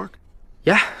make that work?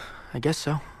 Yeah, I guess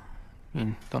so. I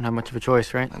mean, don't have much of a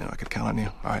choice, right? I know I could count on you.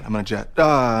 All right, I'm gonna jet.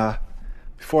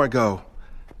 Before I go,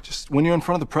 just when you're in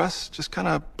front of the press, just kind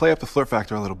of play up the flirt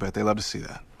factor a little bit. They love to see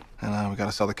that. And we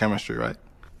gotta sell the chemistry, right?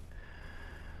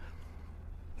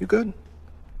 You good?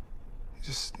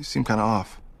 You seem kind of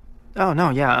off. Oh, no,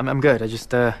 yeah, I'm good. I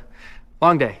just,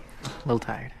 long day. A little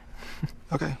tired.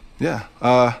 Okay, yeah.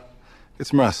 Get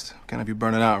some rest. Can't have you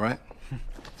burning out, right?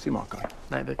 See you, Marco.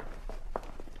 Night, Vic.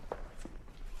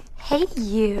 Hey,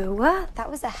 you. That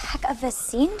was a heck of a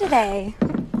scene today.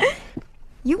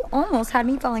 You almost had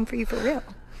me falling for you for real.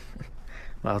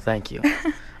 Well, thank you.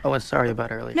 Oh, and sorry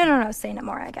about earlier. No, say no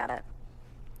more. I got it.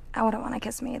 I wouldn't want to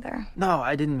kiss me either. No,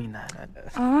 I didn't mean that.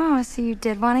 Oh, so you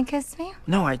did want to kiss me?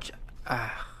 No,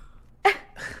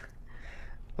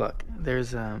 Look,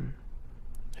 there's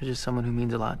just someone who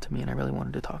means a lot to me, and I really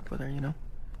wanted to talk with her, you know?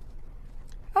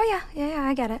 Oh, yeah,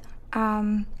 I get it.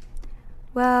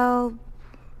 Well,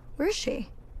 where is she?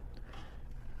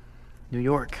 New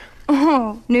York.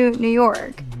 Oh, New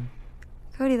York. Mm-hmm.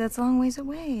 Cody, that's a long ways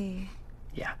away.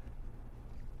 Yeah.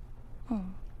 Oh.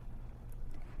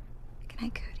 Good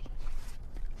night, Cody.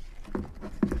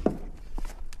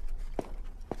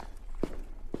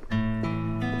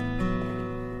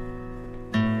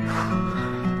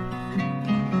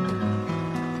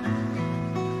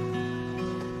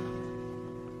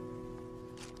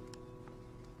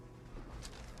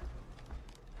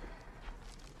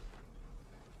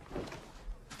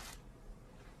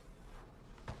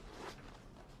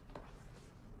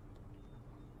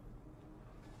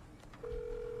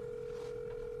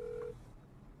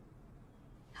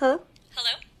 Hello?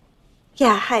 Hello?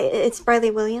 Yeah, hi, it's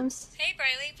Briley Williams. Hey,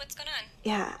 Briley, what's going on?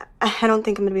 Yeah, I don't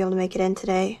think I'm gonna be able to make it in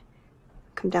today.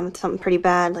 Come down with something pretty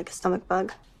bad, like a stomach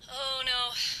bug. Oh, no,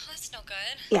 that's no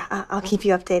good. Yeah, I'll keep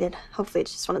you updated. Hopefully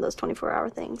it's just one of those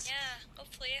 24-hour things. Yeah,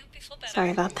 hopefully. I hope you feel better.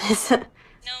 Sorry about this. No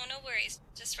worries.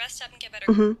 Just rest up and get better.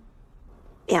 Mm-hmm.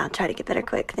 Yeah, I'll try to get better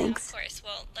quick, thanks. Of course.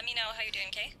 Well, let me know how you're doing,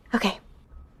 okay? Okay.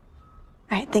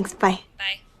 All right, thanks, bye.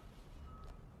 Bye.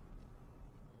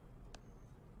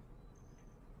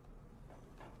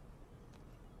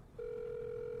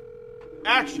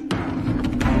 Action!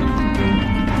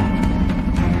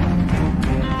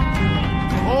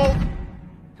 Hold!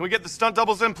 Can we get the stunt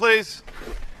doubles in, please?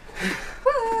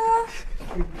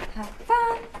 Have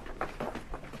fun.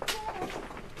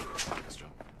 Nice job.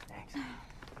 Thanks.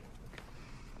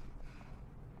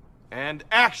 And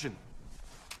action!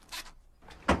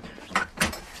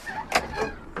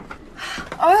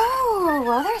 Oh!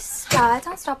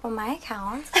 stop on my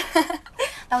account. That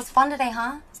was fun today,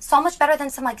 huh? So much better than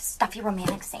some, like, stuffy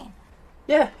romantic scene.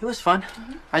 Yeah, it was fun.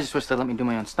 I just wish they'd let me do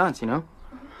my own stunts, you know?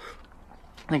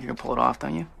 I think you can pull it off,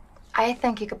 don't you? I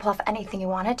think you could pull off anything you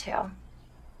wanted to.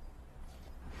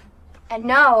 And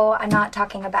no, I'm not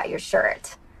talking about your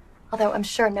shirt. Although I'm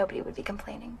sure nobody would be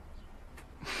complaining.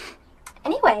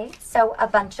 Anyway, so a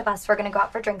bunch of us were going to go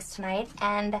out for drinks tonight,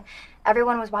 and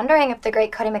everyone was wondering if the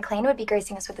great Cody McLean would be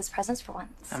gracing us with his presence for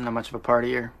once. I'm not much of a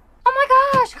partier. Oh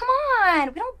my gosh, come on!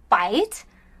 We don't bite.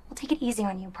 We'll take it easy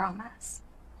on you, promise.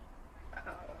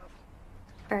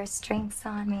 First drinks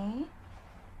on me.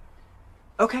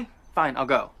 Okay, fine, I'll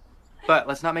go. But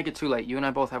let's not make it too late. You and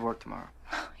I both have work tomorrow.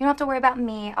 You don't have to worry about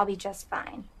me. I'll be just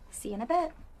fine. See you in a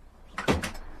bit.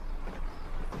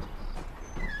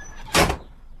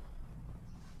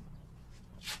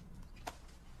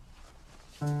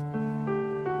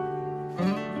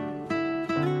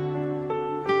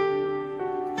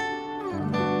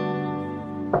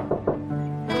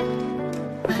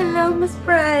 Hello, Miss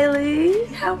Briley.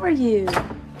 How are you?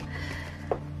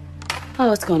 Oh,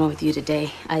 what's going on with you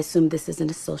today? I assume this isn't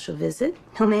a social visit?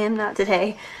 No, ma'am, not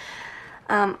today.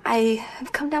 I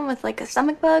have come down with, like, a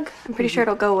stomach bug. I'm pretty sure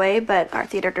it'll go away, but our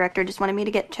theater director just wanted me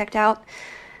to get checked out.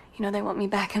 You know, they want me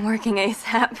back and working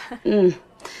ASAP.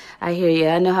 I hear you.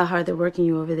 I know how hard they're working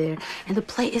you over there. And the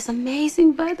play is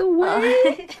amazing, by the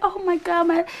way. Oh, my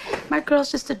God. My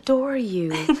girls just adore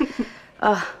you.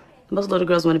 Most little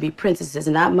girls want to be princesses,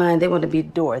 and not mine. They want to be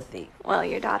Dorothy. Well,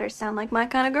 your daughters sound like my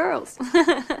kind of girls.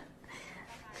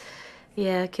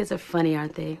 Yeah, kids are funny,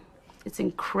 aren't they? It's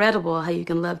incredible how you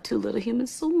can love two little humans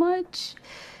so much.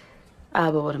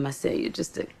 But what am I saying? You're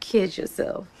just a kid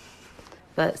yourself.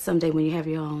 But someday when you have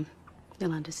your own,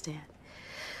 you'll understand.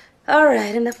 All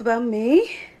right, enough about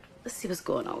me. Let's see what's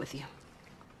going on with you.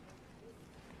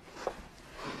 I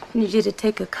need you to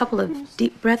take a couple of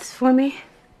deep breaths for me.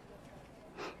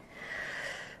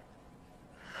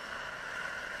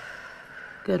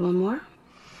 Good, one more.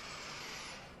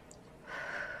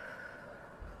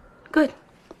 Good.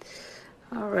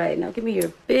 All right, now give me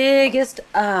your biggest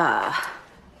ah.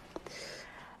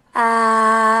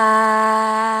 Ah.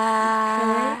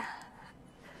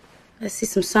 Okay. I see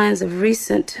some signs of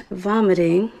recent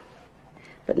vomiting,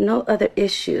 but no other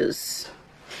issues.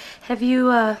 Have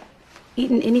you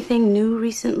eaten anything new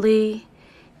recently?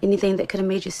 Anything that could have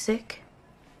made you sick?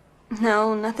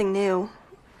 No, nothing new.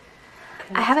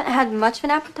 Okay. I haven't had much of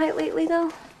an appetite lately,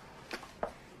 though.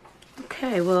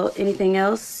 Okay, well, anything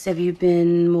else? Have you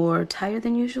been more tired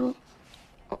than usual?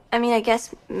 I mean, I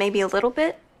guess maybe a little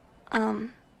bit.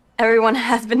 Everyone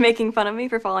has been making fun of me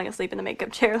for falling asleep in the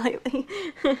makeup chair lately.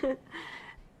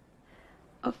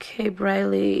 Okay,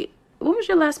 Briley, when was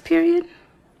your last period?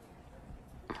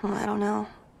 Oh, I don't know.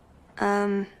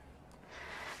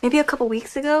 Maybe a couple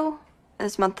weeks ago.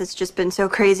 This month has just been so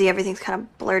crazy, everything's kind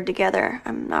of blurred together.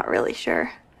 I'm not really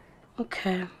sure.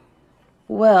 Okay.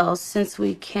 Well, since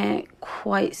we can't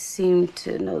quite seem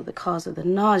to know the cause of the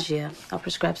nausea, I'll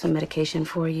prescribe some medication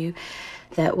for you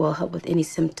that will help with any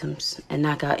symptoms and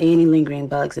knock out any lingering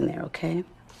bugs in there, okay?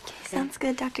 Okay, sounds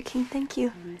good, Dr. King. Thank you.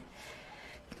 All right.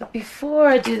 But before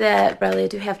I do that, Bradley, I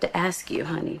do have to ask you,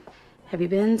 honey, have you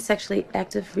been sexually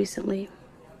active recently?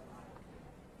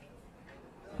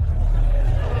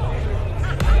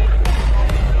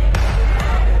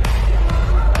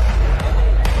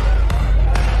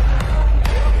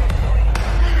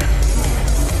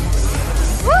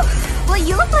 Well,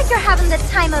 you look like you're having the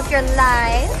time of your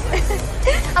life.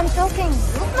 I'm joking.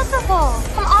 You look miserable.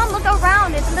 Come on, look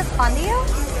around. Isn't this fun to you?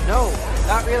 No,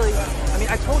 not really. I mean,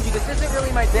 I told you, this isn't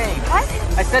really my thing. What?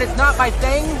 I said it's not my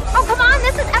thing. Oh, come on.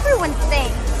 This is everyone's thing.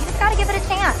 You just gotta give it a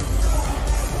chance.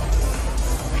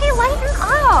 Hey, lighten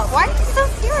up. Why are you so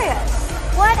serious?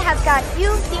 What has got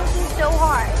you thinking so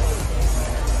hard?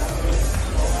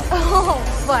 Oh,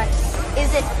 what?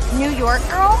 Is it New York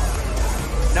Girl?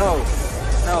 No,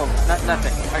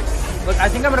 nothing. Look, I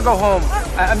think I'm gonna go home.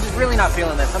 I'm just really not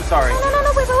feeling this. I'm sorry. No,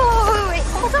 wait.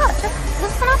 Hold up. Just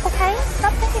listen up, okay?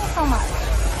 Stop thinking so much.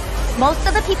 Most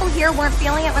of the people here weren't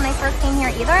feeling it when they first came here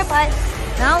either, but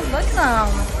now look at them.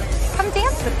 Come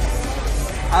dance with me.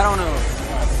 I don't know.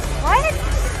 What?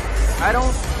 I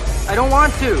don't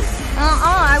want to.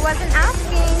 I wasn't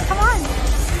asking. Come on.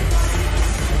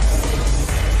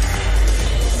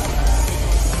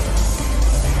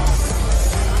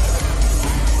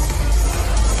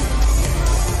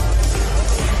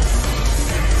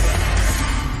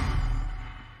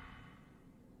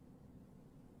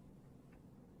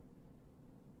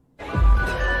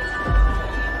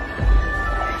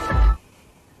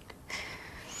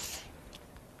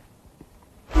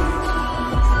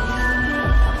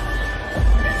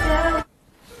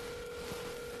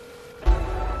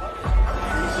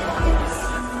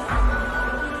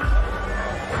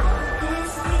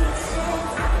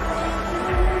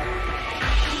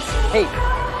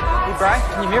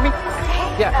 Can you hear me?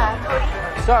 Yeah.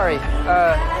 Sorry.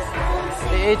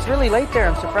 It's really late there.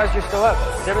 I'm surprised you're still up.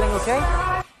 Is everything okay?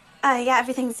 Yeah,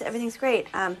 everything's great.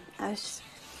 I was just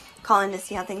calling to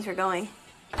see how things were going.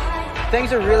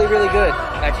 Things are really, really good,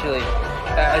 actually.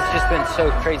 It's just been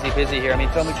so crazy busy here. I mean,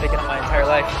 filming's taken up my entire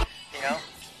life, you know?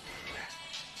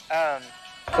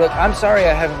 Look, I'm sorry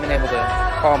I haven't been able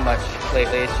to call much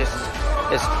lately. It's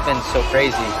been so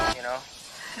crazy, you know?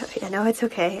 Yeah, no, it's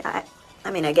okay. I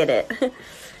mean, I get it.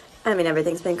 I mean,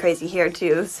 everything's been crazy here,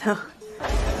 too, so...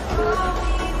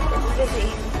 It's busy.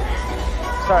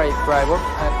 Sorry, Bri, what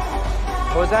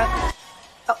was that?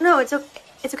 Oh, no, it's okay.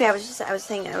 It's okay. I was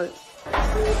saying... Hey.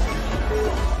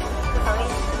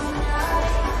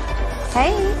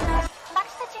 Back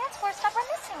to the dance floor. Stop, we're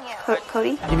missing you.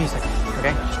 Cody? Give me a second,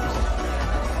 okay?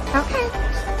 Okay.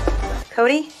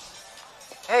 Cody?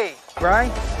 Hey, Bri?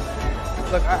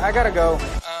 Look, I gotta go.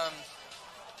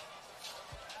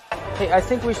 Hey, I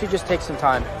think we should just take some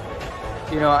time.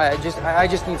 You know, I just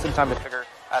need some time to figure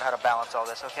out how to balance all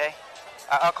this, okay?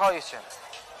 I'll call you soon.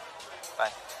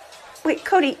 Bye. Wait,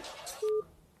 Cody.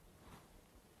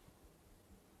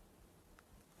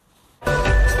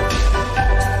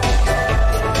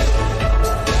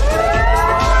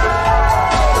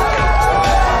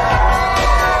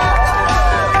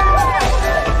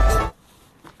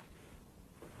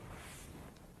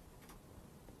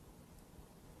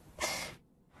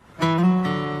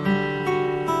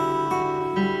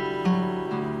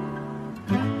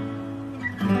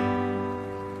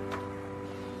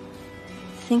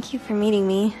 Thank you for meeting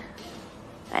me.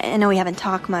 I know we haven't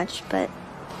talked much, but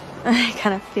I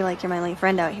kind of feel like you're my only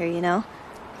friend out here, you know?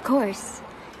 Of course.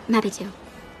 I'm happy to.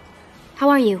 How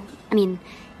are you? I mean,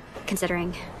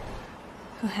 considering.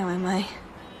 Oh, how am I?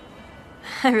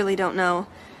 I really don't know.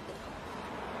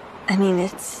 I mean,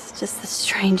 it's just the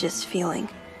strangest feeling.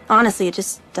 Honestly, it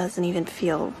just doesn't even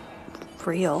feel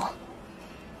real.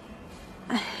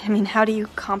 I mean, how do you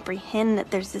comprehend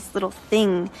that there's this little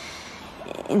thing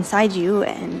inside you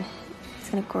and it's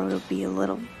gonna grow to be a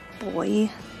little boy,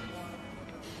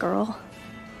 girl,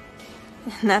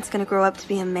 and that's gonna grow up to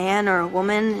be a man or a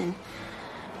woman and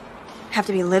have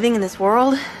to be living in this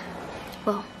world?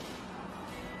 Well,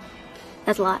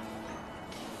 that's a lot.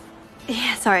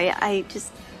 Yeah, sorry, I've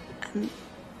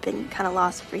been kind of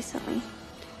lost recently.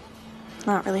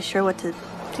 Not really sure what to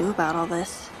do about all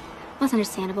this. Well, that's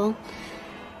understandable.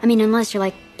 I mean, unless you're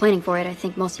like planning for it, I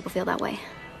think most people feel that way.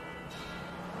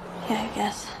 Yeah, I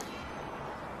guess.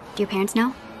 Do your parents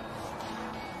know?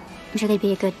 I'm sure they'd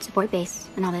be a good support base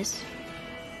in all this.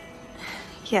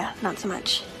 Yeah, not so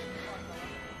much.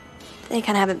 They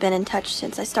kind of haven't been in touch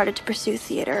since I started to pursue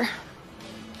theater.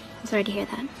 I'm sorry to hear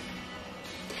that.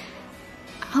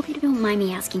 I hope you don't mind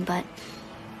me asking, but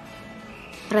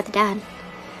what about the dad?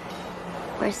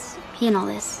 Where's he in all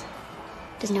this?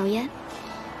 Does he know yet?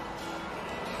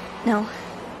 No.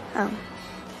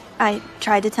 I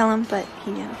tried to tell him, but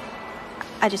he knew.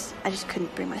 I just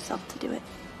couldn't bring myself to do it.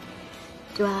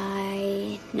 Do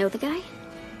I know the guy?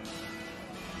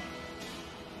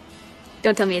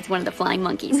 Don't tell me it's one of the flying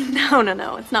monkeys. No,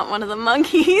 it's not one of the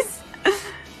monkeys.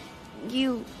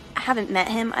 You haven't met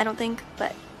him, I don't think,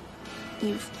 but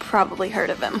you've probably heard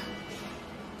of him.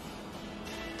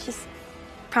 Just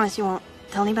promise you won't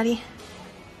tell anybody?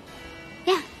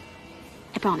 Yeah,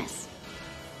 I promise.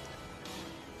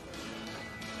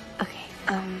 Okay,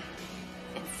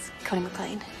 it's Cody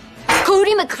McClane.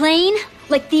 Cody McClane?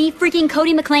 Like the freaking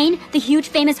Cody McClane? The huge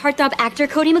famous heartthrob actor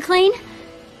Cody McClane?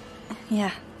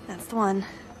 Yeah, that's the one.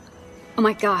 Oh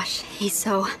my gosh, he's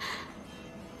so...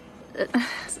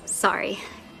 sorry.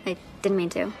 I didn't mean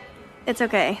to. It's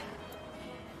okay.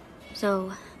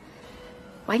 So,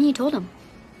 why didn't you told him?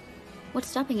 What's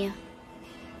stopping you?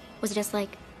 Was it just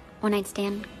like one night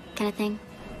stand kind of thing?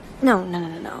 No.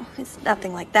 It's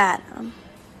nothing like that.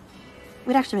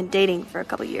 We'd actually been dating for a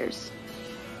couple years.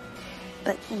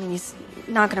 But, I mean, he's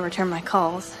not gonna return my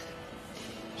calls.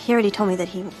 He already told me that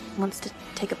he wants to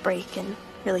take a break and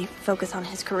really focus on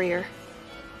his career.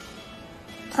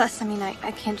 Plus, I mean,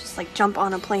 I can't just, like, jump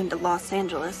on a plane to Los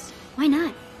Angeles. Why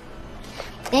not?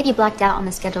 They have you blacked out on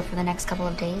the schedule for the next couple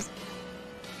of days.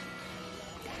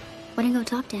 Why don't you go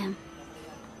talk to him?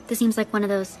 This seems like one of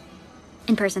those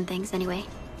in-person things, anyway.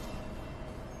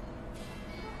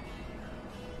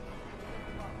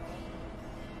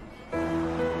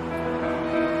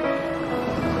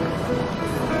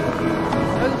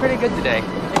 That was pretty good today.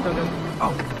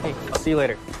 Oh, hey, I'll see you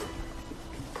later.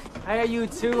 Hey, you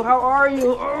two, how are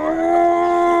you?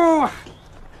 Oh!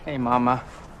 Hey, Mama.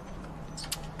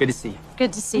 Good to see you.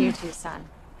 Good to see you too, son.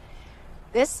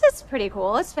 This is pretty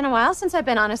cool. It's been a while since I've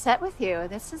been on a set with you.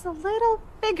 This is a little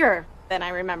bigger than I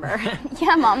remember.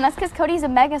 Yeah, Mom, that's because Cody's a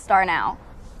megastar now.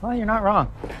 Well, you're not wrong.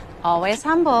 Always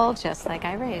humble, just like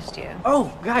I raised you.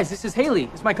 Oh, guys, this is Haley.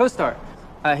 It's my co-star.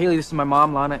 Haley, this is my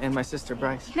mom, Lana, and my sister,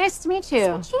 Bryce. Nice to meet you.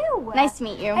 Nice to meet you. Nice to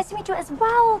meet you. Nice to meet you as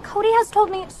well. Cody has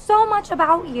told me so much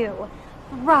about you.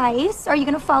 Bryce, are you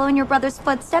going to follow in your brother's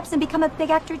footsteps and become a big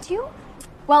actor too?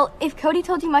 Well, if Cody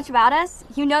told you much about us,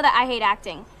 you know that I hate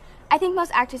acting. I think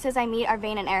most actresses I meet are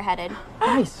vain and airheaded.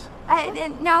 Nice.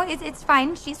 No, it's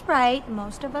fine. She's right.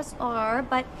 Most of us are,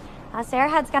 but us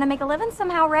airheads gotta make a living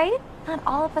somehow, right? Not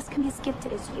all of us can be as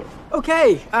gifted as you.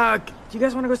 Okay, do you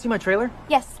guys want to go see my trailer?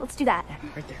 Yes, let's do that.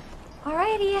 Right there.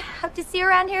 Alrighty, hope to see you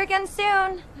around here again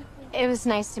soon. It was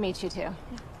nice to meet you, too.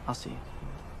 I'll see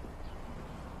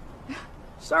you.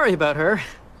 Sorry about her.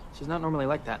 She's not normally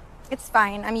like that. It's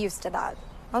fine. I'm used to that.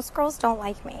 Most girls don't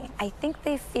like me. I think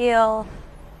they feel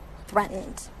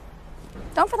threatened.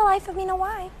 Don't for the life of me know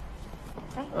why.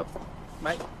 Okay. Oh,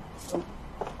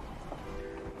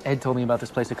 Ed told me about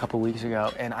this place a couple weeks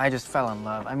ago, and I just fell in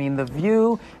love. I mean, the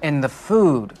view and the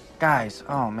food. Guys,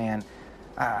 oh man,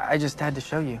 I just had to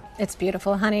show you. It's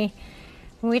beautiful, honey.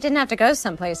 We didn't have to go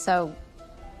someplace so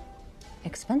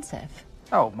expensive.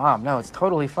 Oh, Mom, no, it's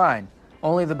totally fine.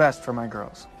 Only the best for my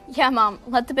girls. Yeah, Mom,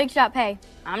 let the big shot pay.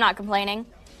 I'm not complaining.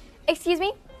 Excuse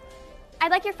me? I'd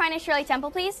like your finest Shirley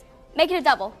Temple, please. Make it a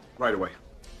double. Right away.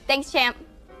 Thanks, champ.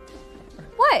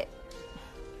 What?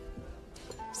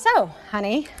 So,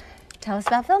 honey, tell us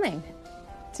about filming.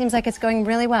 Seems like it's going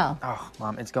really well. Oh,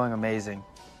 Mom, it's going amazing.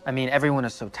 I mean, everyone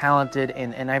is so talented,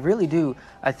 and I really do.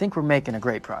 I think we're making a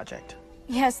great project.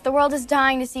 Yes, the world is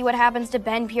dying to see what happens to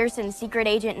Ben Pearson's secret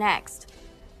agent next.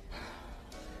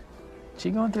 Is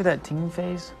she going through that teen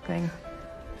phase thing?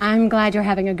 I'm glad you're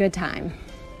having a good time.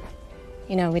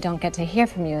 You know, we don't get to hear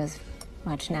from you as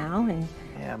much now, and...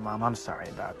 Yeah, Mom, I'm sorry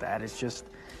about that. It's just,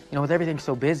 you know, with everything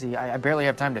so busy, I barely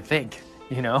have time to think,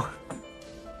 you know?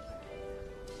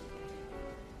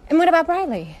 And what about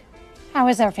Briley? How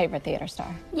is our favorite theater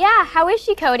star? Yeah, how is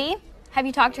she, Cody? Have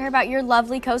you talked to her about your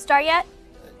lovely co-star yet?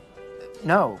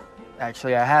 No,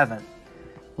 actually, I haven't.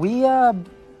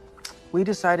 We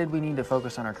decided we need to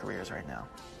focus on our careers right now.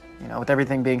 You know, with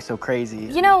everything being so crazy.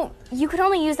 You know, you could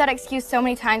only use that excuse so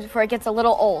many times before it gets a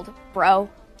little old, bro.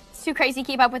 It's too crazy to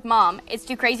keep up with Mom. It's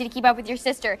too crazy to keep up with your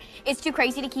sister. It's too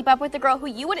crazy to keep up with the girl who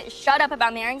you wouldn't shut up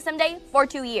about marrying someday for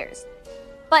 2 years.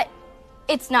 But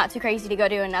it's not too crazy to go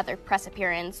to another press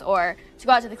appearance or to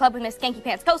go out to the club with Miss Skanky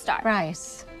Pants co-star.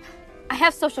 Bryce. I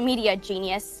have social media,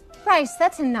 genius. Bryce,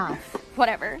 that's enough.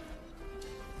 Whatever.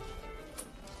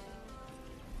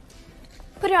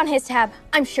 Put it on his tab.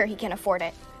 I'm sure he can afford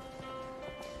it.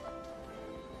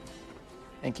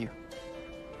 Thank you.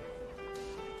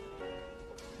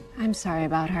 I'm sorry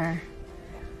about her.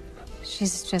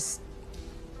 She's just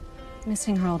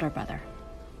missing her older brother.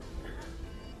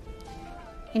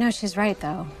 You know, she's right,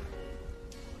 though.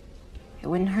 It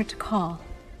wouldn't hurt to call.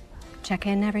 Check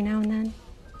in every now and then.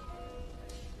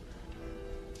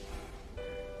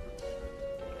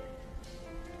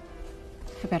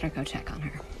 I better go check on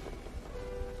her.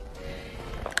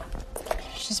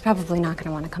 She's probably not going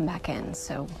to want to come back in,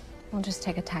 so we'll just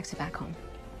take a taxi back home.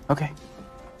 Okay.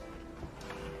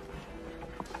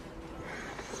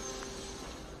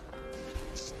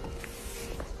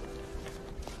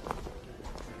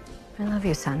 I love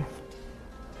you, son.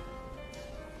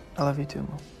 I love you too,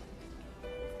 Mom.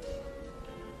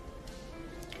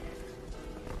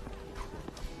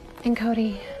 And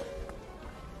Cody,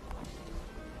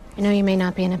 I know you may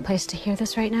not be in a place to hear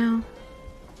this right now,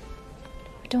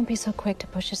 but don't be so quick to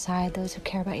push aside those who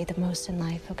care about you the most in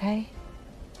life, okay?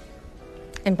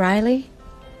 And Briley,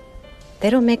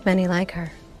 they don't make many like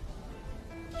her.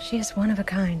 She is one of a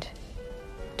kind.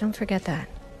 Don't forget that.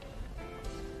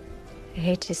 I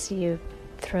hate to see you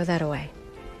throw that away.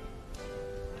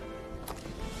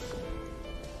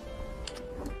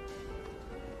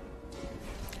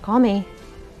 Call me.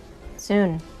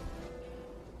 Soon.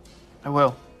 I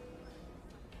will.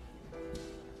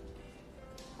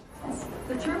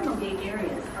 The terminal gate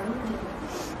areas are limited.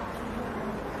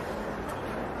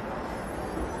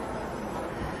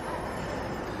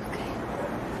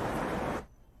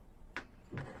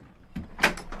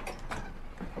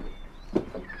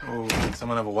 Oh, did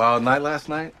someone have a wild night last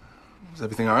night? Is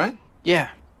everything all right? Yeah.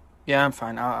 Yeah, I'm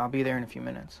fine. I'll be there in a few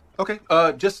minutes. Okay,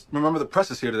 just remember the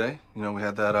press is here today. You know, we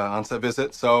had that on-set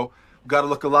visit, so we gotta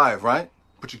look alive, right?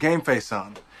 Put your game face on.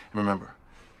 And remember,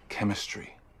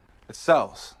 chemistry. It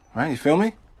sells, right? You feel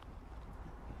me?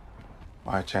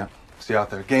 All right, champ. See you out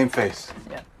there. Game face.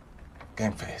 Yeah.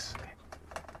 Game face.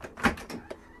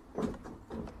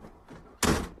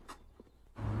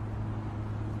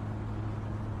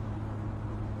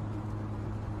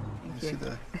 You see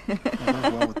that? It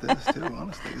goes well with this too.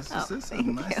 Honestly, this is a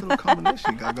nice little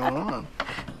combination you got going on.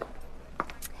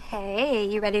 Hey,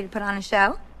 you ready to put on a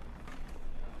show?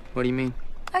 What do you mean?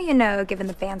 Oh, you know, giving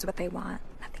the fans what they want.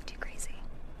 Nothing too crazy.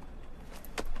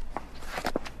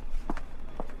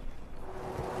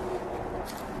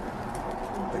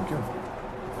 Thank you.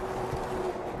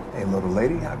 Hey, little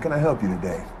lady, how can I help you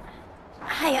today?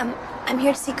 Hi, I'm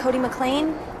here to see Cody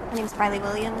McLean. My name's Briley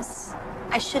Williams.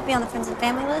 I should be on the Friends and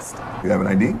Family list. You have an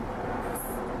ID?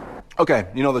 Okay,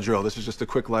 you know the drill. This is just a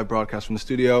quick live broadcast from the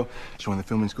studio, showing the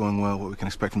filming's going well, what we can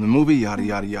expect from the movie, yada,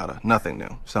 yada, yada. Nothing new.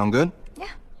 Sound good? Yeah.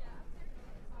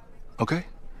 Okay.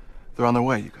 They're on their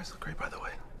way. You guys look great, by the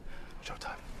way.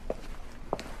 Showtime.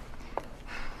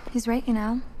 He's right, you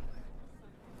know.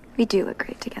 We do look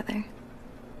great together.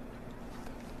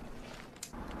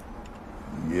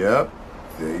 Yep.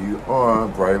 There you are,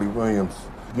 Briley Williams.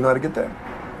 You know how to get there?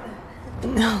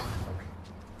 No.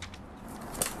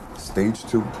 Stage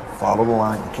 2. Follow the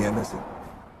line. You can't miss it.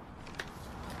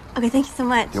 Okay, thank you so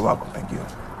much. You're welcome. Thank you.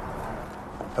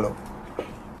 Hello.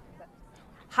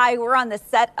 Hi, we're on the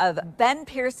set of Ben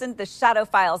Pearson, The Shadow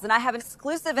Files, and I have an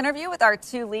exclusive interview with our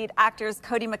two lead actors,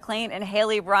 Cody McLean and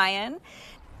Haley Ryan.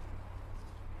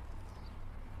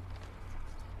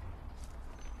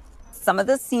 Some of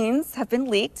the scenes have been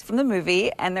leaked from the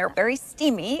movie, and they're very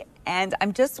steamy, and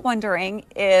I'm just wondering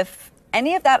if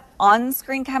any of that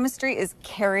on-screen chemistry is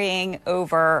carrying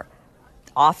over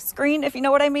off-screen, if you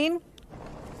know what I mean?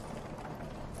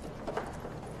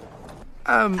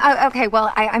 Okay,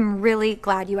 well, I'm really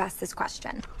glad you asked this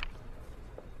question.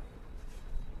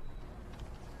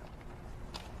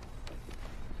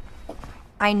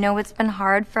 I know it's been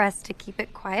hard for us to keep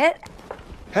it quiet.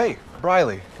 Hey,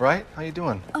 Briley, right? How you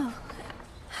doing? Oh,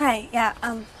 hi. Yeah,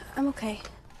 I'm okay.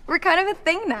 We're kind of a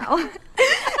thing now.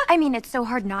 I mean, it's so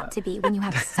hard not to be when you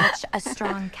have such a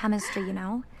strong chemistry, you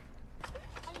know?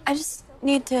 I just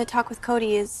need to talk with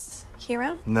Cody. Is he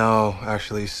around? No,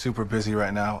 actually, he's super busy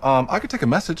right now. I could take a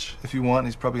message if you want.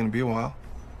 He's probably gonna be a while.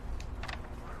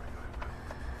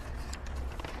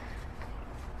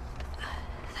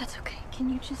 That's okay. Can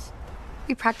you just...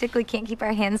 We practically can't keep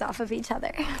our hands off of each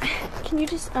other. Can you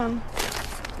just,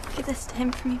 give this to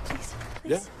him for me, please?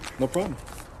 Yeah, no problem.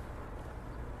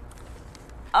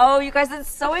 Oh, you guys,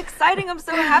 it's so exciting. I'm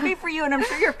so happy for you, and I'm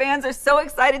sure your fans are so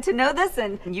excited to know this,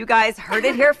 and you guys heard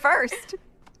it here first.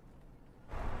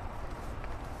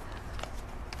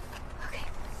 Okay.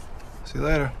 See you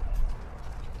later.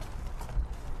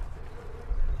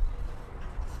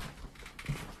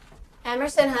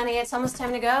 Emerson, honey, it's almost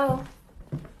time to go.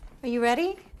 Are you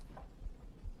ready?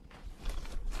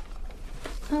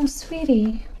 Oh,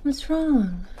 sweetie, what's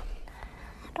wrong?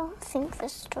 I don't think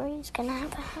this story's gonna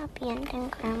have a happy ending,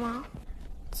 Grandma.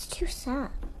 It's too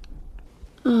sad.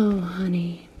 Oh,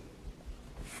 honey.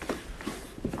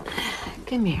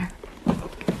 Come here.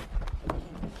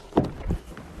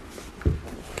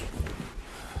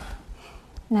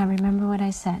 Now remember what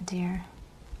I said, dear.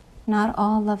 Not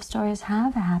all love stories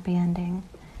have a happy ending,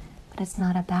 but it's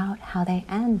not about how they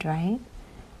end, right?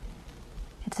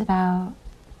 It's about...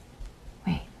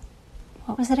 Wait,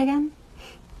 what was it again?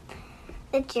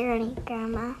 The journey,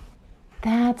 Grandma.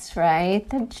 That's right,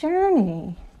 the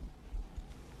journey.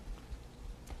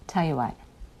 Tell you what,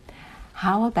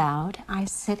 how about I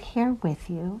sit here with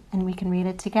you and we can read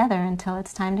it together until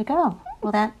it's time to go?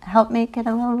 Will that help make it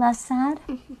a little less sad?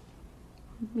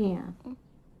 Yeah.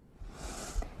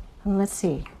 And let's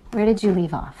see, where did you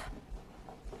leave off?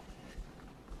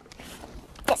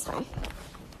 This one.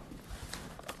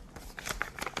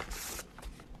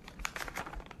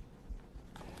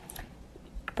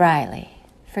 Briley,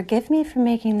 forgive me for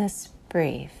making this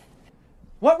brief.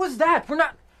 What was that?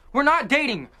 We're not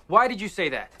dating. Why did you say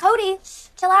that? Cody,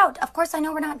 chill out. Of course I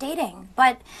know we're not dating,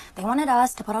 but they wanted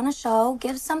us to put on a show,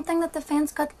 give something that the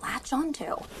fans could latch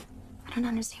onto. I don't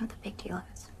understand what the big deal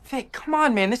is. Faye, come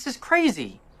on, man. This is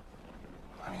crazy.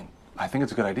 I mean, I think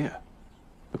it's a good idea.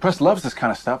 The press loves this kind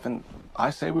of stuff, and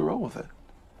I say we roll with it.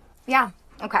 Yeah,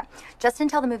 okay. Just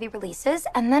until the movie releases,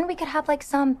 and then we could have like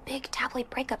some big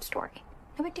tabloid breakup story.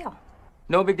 No big deal.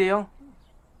 No big deal?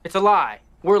 It's a lie.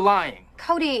 We're lying.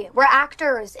 Cody, we're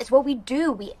actors. It's what we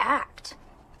do. We act.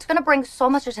 It's gonna bring so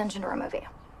much attention to our movie.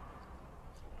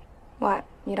 What?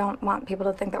 You don't want people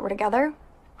to think that we're together?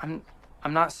 I'm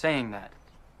not saying that.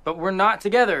 But we're not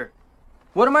together.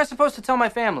 What am I supposed to tell my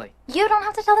family? You don't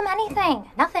have to tell them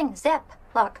anything. Nothing. Zip.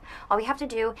 Look, all we have to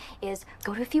do is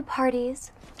go to a few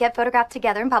parties, get photographed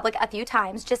together in public a few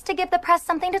times, just to give the press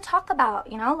something to talk about,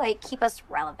 you know, like keep us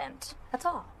relevant. That's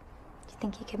all. Do you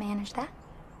think you can manage that?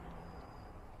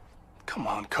 Come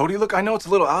on, Cody. Look, I know it's a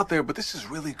little out there, but this is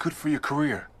really good for your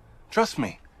career. Trust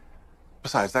me.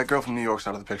 Besides, that girl from New York's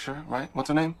out of the picture, right? What's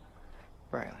her name?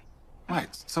 Riley. Right,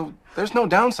 so there's no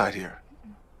downside here.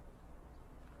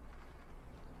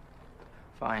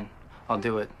 Fine, I'll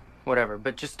do it. Whatever,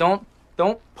 but just don't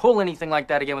pull anything like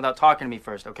that again without talking to me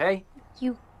first, okay?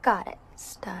 You got it,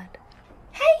 stud.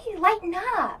 Hey, lighten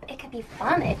up. It could be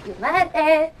fun if you let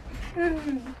it.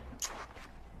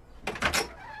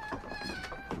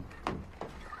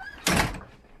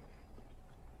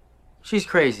 She's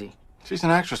crazy. She's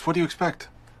an actress. What do you expect?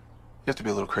 You have to be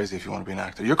a little crazy if you want to be an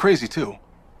actor. You're crazy, too.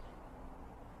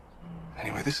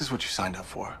 Anyway, this is what you signed up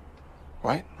for,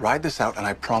 right? Ride this out, and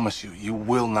I promise you, you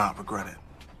will not regret it.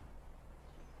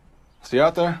 See you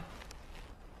out there?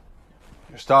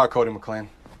 Your star, Cody McClain.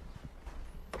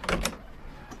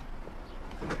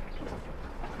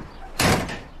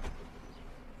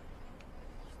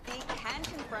 We can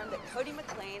confirm that Cody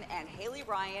McClain and Haley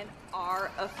Ryan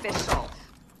are official.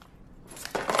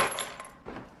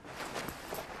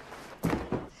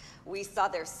 We saw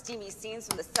their steamy scenes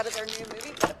from the set of their new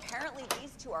movie, but apparently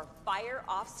these two are fire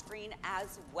off screen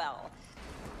as well.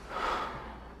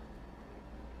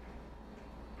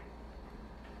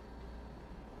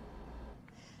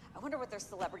 I wonder what their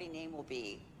celebrity name will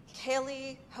be.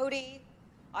 Haley, Hody,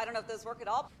 I don't know if those work at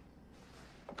all.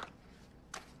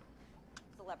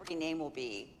 Celebrity name will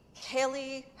be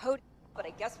Haley, Hody, but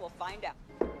I guess we'll find out.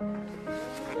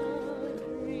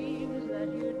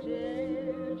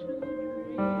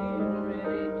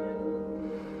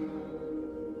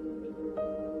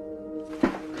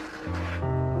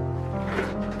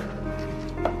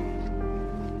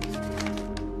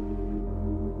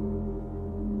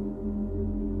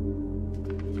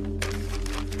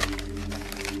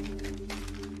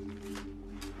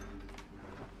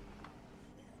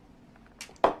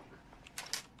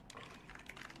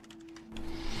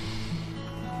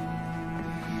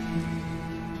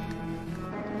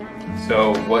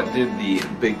 So, what did the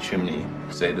big chimney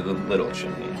say to the little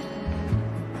chimney?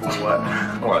 What?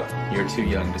 What? You're too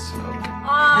young to smoke.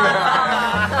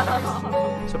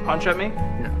 So punch at me.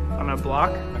 Yeah. I'm gonna block.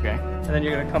 Okay. And then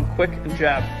you're gonna come quick and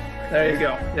jab. There you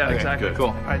go. Yeah, Okay, exactly. good. Cool.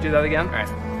 All right, do that again. All right.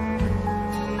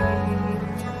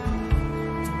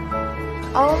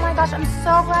 Oh my gosh, I'm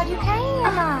so glad you came.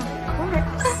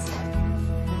 Of course.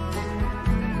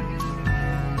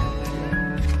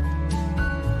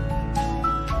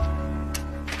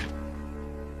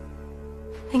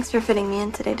 Thanks for fitting me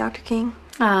in today, Dr. King.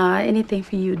 Anything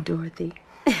for you, Dorothy.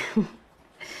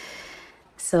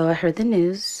 So I heard the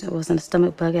news. It wasn't a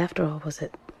stomach bug after all, was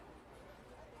it?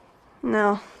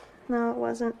 No, it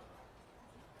wasn't.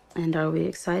 And are we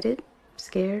excited,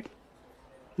 scared,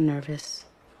 nervous?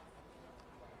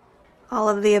 All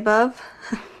of the above?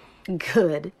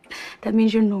 Good. That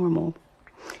means you're normal.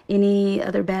 Any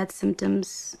other bad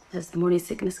symptoms? Has the morning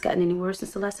sickness gotten any worse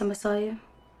since the last time I saw you?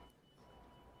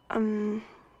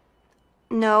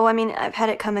 No, I mean, I've had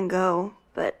it come and go,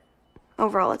 but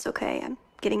overall it's okay. I'm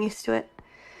getting used to it.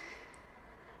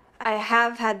 I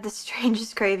have had the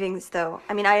strangest cravings, though.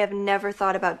 I mean, I have never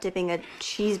thought about dipping a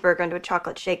cheeseburger into a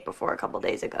chocolate shake before a couple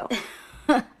days ago.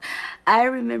 I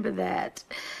remember that.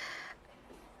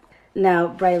 Now,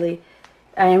 Riley,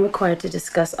 I am required to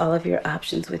discuss all of your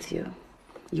options with you.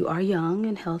 You are young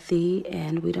and healthy,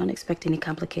 and we don't expect any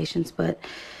complications, but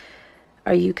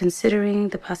are you considering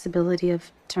the possibility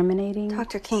of terminating?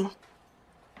 Dr. King,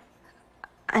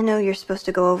 I know you're supposed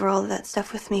to go over all of that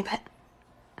stuff with me, but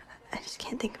I just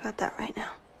can't think about that right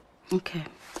now. Okay.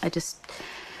 I just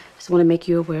want to make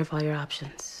you aware of all your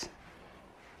options.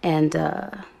 And,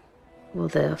 will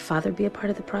the father be a part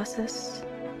of the process?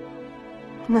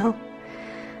 No.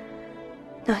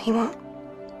 No, he won't.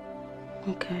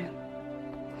 Okay.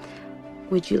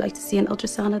 Would you like to see an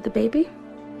ultrasound of the baby?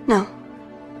 No.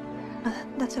 No,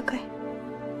 that's okay.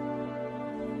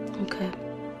 Okay.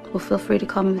 Well, feel free to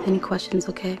call me with any questions,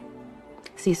 okay?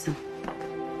 See you soon.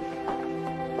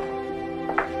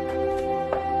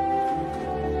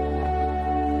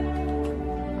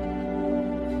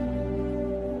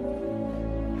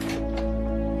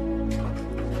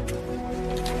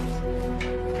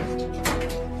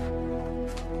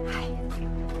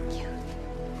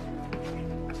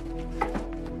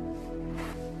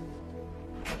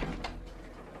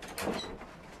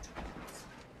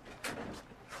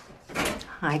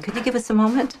 Hi, could you give us a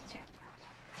moment?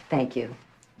 Thank you.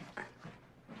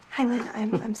 Hi, Lynn.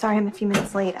 I'm sorry I'm a few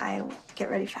minutes late. I'll get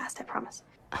ready fast, I promise.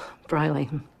 Riley,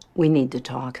 we need to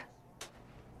talk.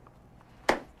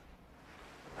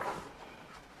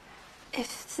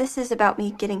 If this is about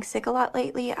me getting sick a lot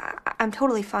lately, I'm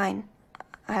totally fine.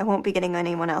 I won't be getting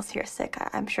anyone else here sick.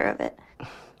 I'm sure of it.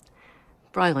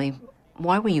 Riley,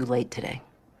 why were you late today?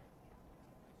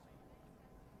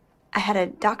 I had a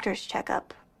doctor's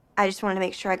checkup. I just wanted to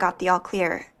make sure I got the all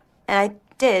clear. And I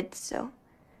did, so.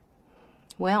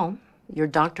 Well, your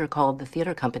doctor called the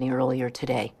theater company earlier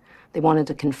today. They wanted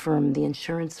to confirm the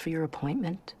insurance for your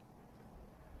appointment.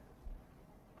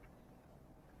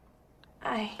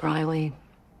 Briley,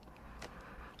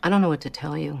 I don't know what to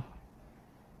tell you.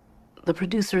 The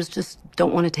producers just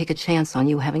don't want to take a chance on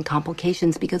you having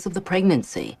complications because of the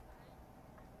pregnancy.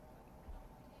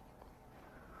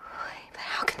 But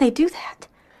how can they do that?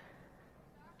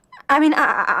 I mean,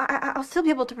 I'll still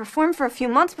be able to perform for a few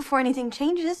months before anything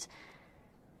changes.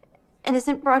 And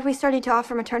isn't Broadway starting to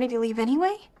offer maternity leave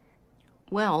anyway?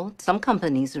 Well, some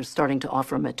companies are starting to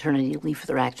offer maternity leave for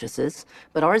their actresses,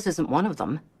 but ours isn't one of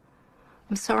them.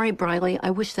 I'm sorry, Briley. I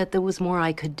wish that there was more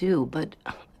I could do, but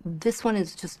this one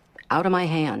is just out of my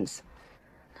hands.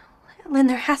 Lynn,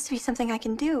 there has to be something I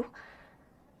can do.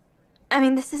 I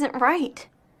mean, this isn't right.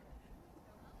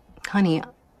 Honey,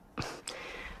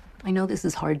 I know this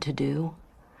is hard to do,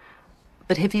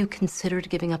 but have you considered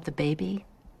giving up the baby?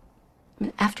 I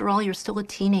mean, after all, you're still a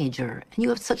teenager, and you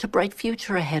have such a bright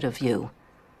future ahead of you.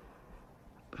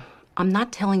 I'm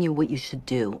not telling you what you should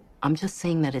do. I'm just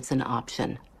saying that it's an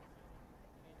option.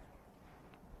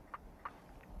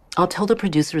 I'll tell the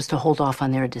producers to hold off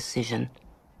on their decision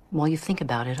while you think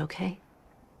about it, okay?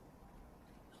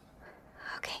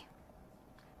 Okay.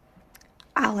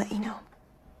 I'll let you know.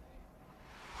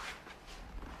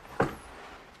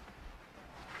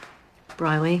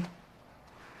 Briley,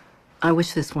 I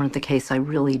wish this weren't the case, I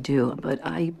really do, but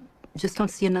I just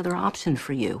don't see another option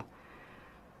for you.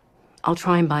 I'll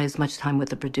try and buy as much time with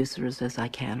the producers as I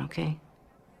can, okay?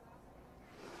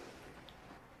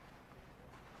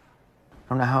 I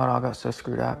don't know how it all got so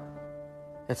screwed up.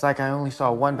 It's like I only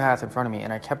saw one path in front of me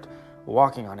and I kept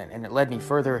walking on it, and it led me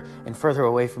further and further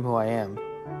away from who I am.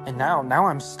 And now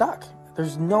I'm stuck.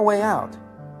 There's no way out.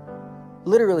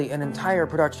 Literally an entire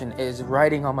production is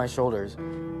riding on my shoulders,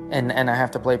 and I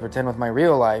have to play pretend with my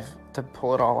real life to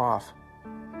pull it all off.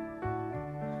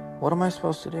 What am I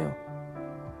supposed to do?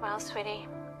 Well, sweetie,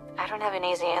 I don't have an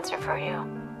easy answer for you.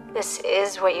 This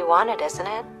is what you wanted, isn't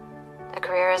it? A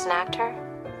career as an actor?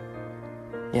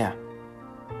 Yeah.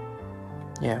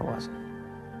 Yeah, it was.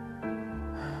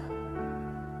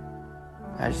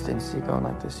 I just didn't see it going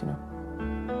like this, you know?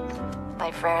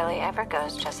 Life rarely ever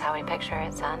goes just how we picture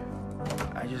it, son.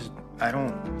 I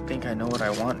don't think I know what I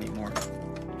want anymore.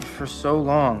 For so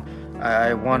long,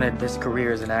 I wanted this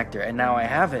career as an actor, and now I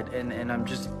have it, and I'm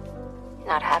just...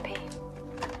 Not happy?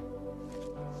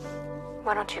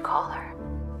 Why don't you call her?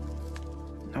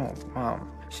 No,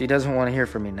 Mom. She doesn't want to hear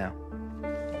from me now.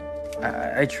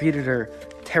 I treated her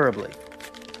terribly.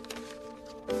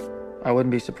 I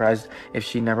wouldn't be surprised if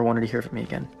she never wanted to hear from me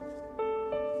again.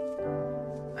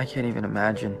 I can't even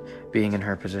imagine being in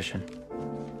her position.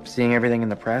 Seeing everything in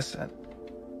the press,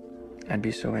 I'd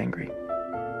be so angry.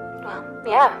 Well,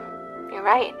 yeah, you're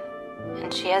right.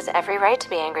 And she has every right to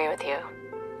be angry with you.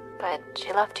 But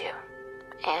she loved you.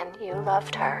 And you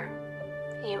loved her.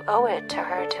 You owe it to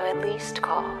her to at least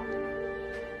call.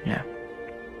 Yeah.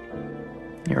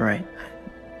 You're right.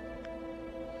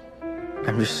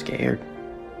 I'm just scared.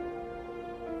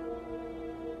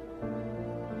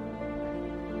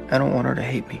 I don't want her to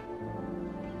hate me.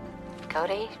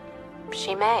 Cody,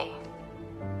 she may.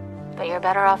 But you're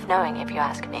better off knowing if you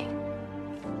ask me.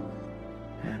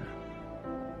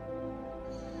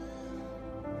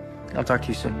 I'll talk to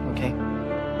you soon, okay?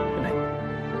 Good night.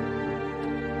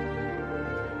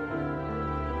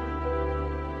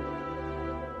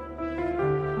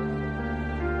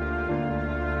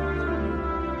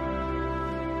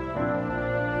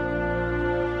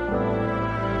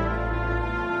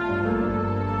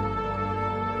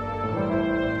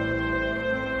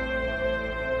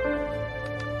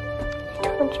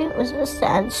 I told you it was a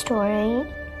sad story.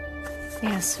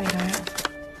 Yes, sweetheart.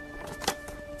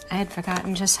 I had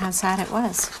forgotten just how sad it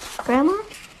was. Grandma,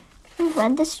 you've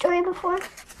read this story before?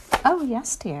 Oh,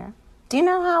 yes, dear. Do you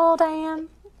know how old I am?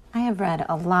 I have read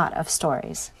a lot of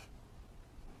stories.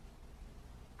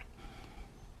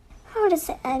 How does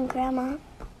it end, Grandma?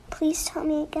 Please tell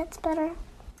me it gets better.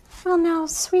 Well, now,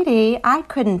 sweetie, I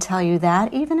couldn't tell you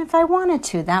that even if I wanted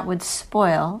to. That would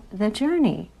spoil the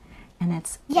journey.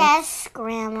 And Yes,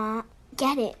 Grandma.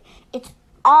 Get it. It's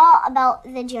all about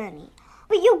the journey.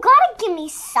 But you gotta give me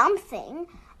something.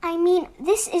 I mean,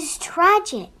 this is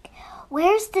tragic.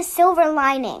 Where's the silver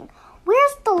lining?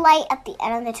 Where's the light at the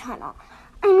end of the tunnel?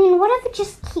 I mean, what if it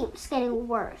just keeps getting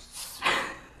worse?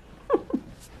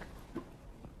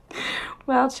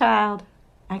 Well, child,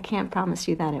 I can't promise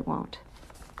you that it won't.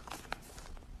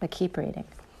 But keep reading.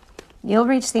 You'll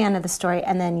reach the end of the story,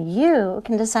 and then you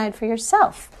can decide for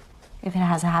yourself if it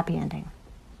has a happy ending.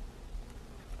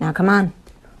 Now, come on.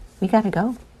 We gotta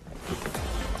go.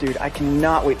 Dude, I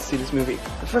cannot wait to see this movie.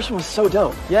 The first one was so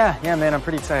dope. Yeah, man, I'm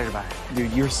pretty excited about it.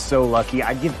 Dude, you're so lucky.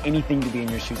 I'd give anything to be in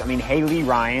your shoes. I mean, Haley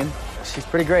Ryan. She's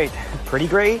pretty great. Pretty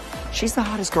great? She's the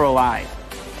hottest girl alive.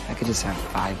 I could just have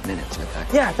 5 minutes with her.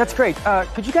 Yeah, that's great.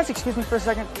 Could you guys excuse me for a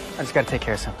second? I just gotta take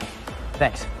care of something.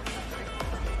 Thanks.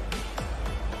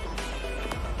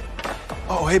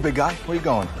 Oh, hey, big guy. Where you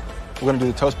going? We're gonna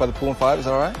do the toast by the pool in 5. Is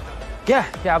that all right? Yeah,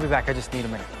 I'll be back. I just need a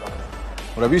minute.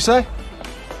 Whatever you say.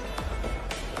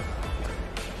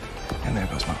 And there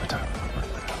goes my retirement for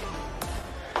birthday.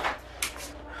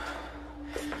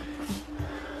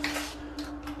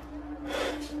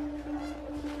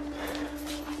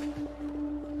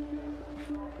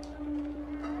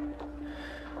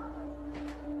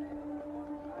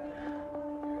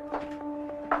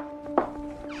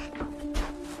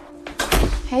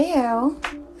 Hey, you.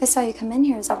 I saw you come in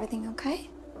here. Is everything okay?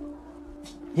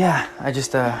 Yeah, I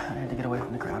just, I had to get away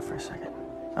from the crowd for a second.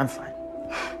 I'm fine.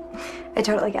 I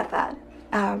totally get that.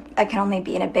 I can only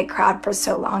be in a big crowd for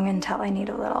so long until I need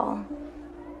a little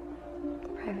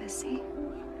privacy.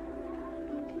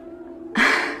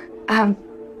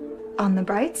 On the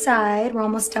bright side, we're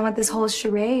almost done with this whole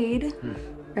charade,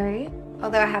 right?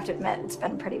 Although I have to admit, it's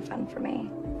been pretty fun for me.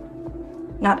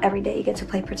 Not every day you get to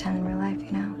play pretend in real life,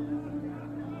 you know?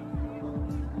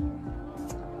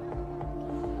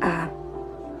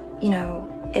 You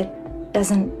know, it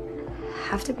doesn't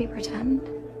have to be pretend.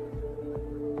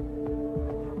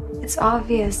 It's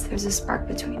obvious there's a spark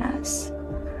between us.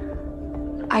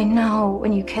 I know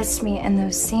when you kissed me in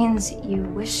those scenes, you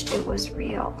wished it was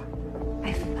real.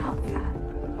 I felt that.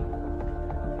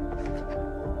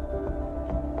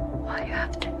 All you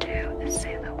have to do is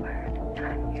say the word, and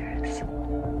I'm yours.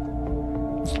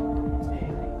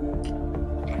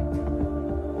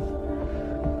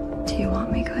 Do you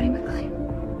want me, Cody McLean?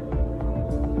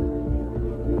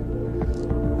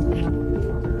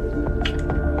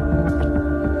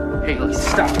 Haley,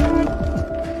 stop.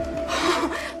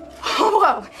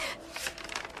 Whoa.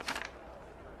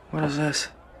 What is this?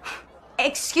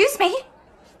 Excuse me?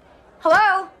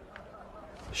 Hello?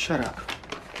 Shut up.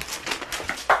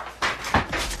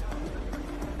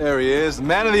 There he is, the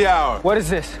man of the hour. What is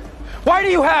this? Why do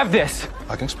you have this?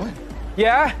 I can explain.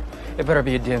 Yeah? It better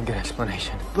be a damn good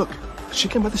explanation. Look, she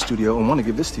came by the studio and wanted to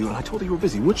give this to you, and I told her you were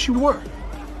busy, which you were.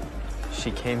 She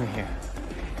came here,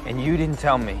 and you didn't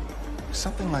tell me.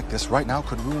 Something like this right now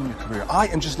could ruin your career. I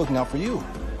am just looking out for you.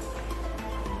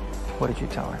 What did you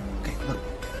tell her? Okay, look,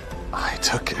 I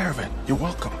took care of it. You're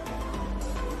welcome.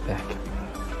 Beck,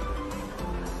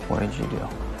 what did you do?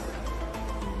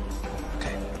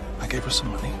 Okay, I gave her some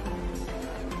money,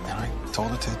 and I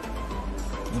told her to,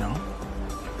 you know.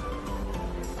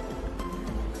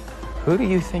 Who do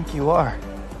you think you are?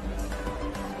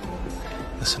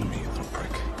 Listen to me, you little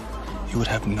prick. You would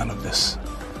have none of this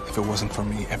if it wasn't for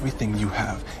me. Everything you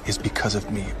have is because of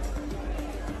me.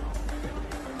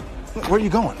 Where are you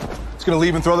going? Just gonna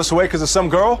leave and throw this away because of some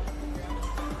girl?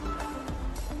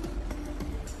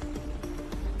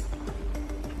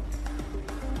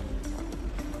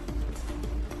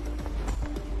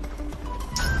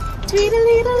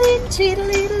 Tweedledee, tweedledee,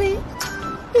 tweedledee,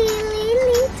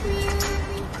 tweedledee.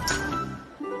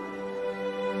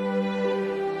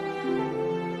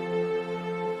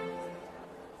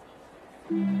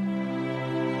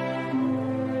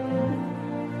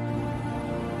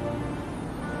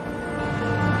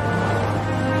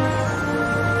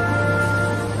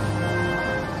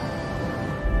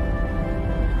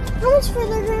 How much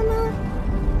further, Grandma?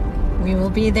 We will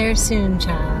be there soon,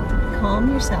 child. Calm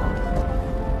yourself.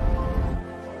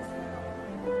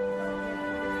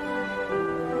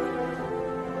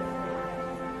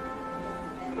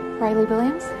 Riley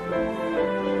Williams?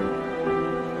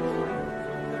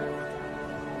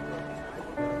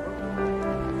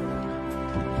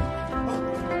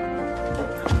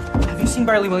 Have you seen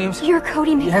Riley Williams? You're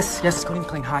Cody McLean. Yes, Cody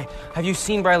McLean. Hi. Have you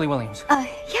seen Riley Williams?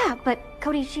 Yeah, but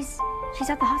Cody, she's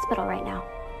at the hospital right now.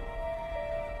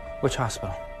 Which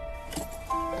hospital?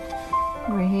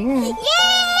 We're here.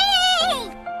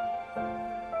 Yay!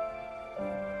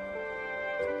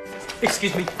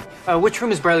 Excuse me. Which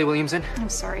room is Riley Williams in? I'm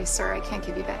sorry, sir. I can't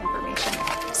give you that information.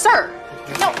 Sir!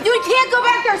 No, you can't go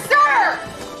back there, sir!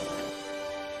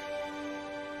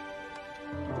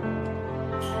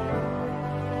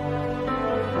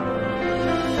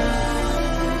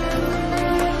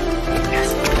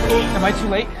 Am I too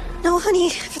late? No, honey.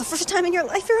 For the first time in your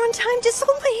life, you're on time. Just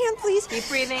hold my hand, please. Keep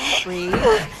breathing. Breathe.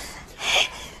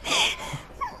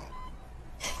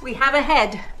 We have a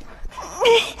head.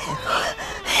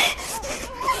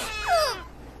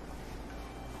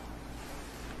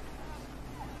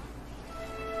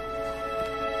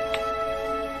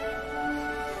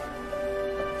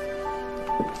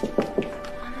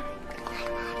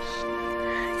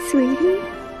 Sweetie,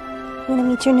 you wanna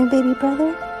meet your new baby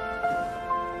brother?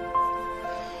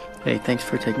 Hey, thanks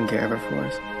for taking care of her for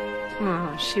us.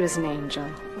 Oh, she was an angel.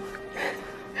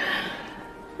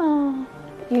 Oh,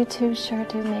 you two sure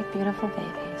do make beautiful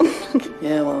babies.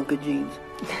 Yeah, well, good genes.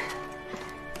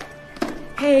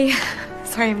 Hey,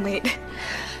 sorry I'm late.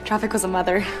 Traffic was a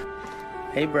mother.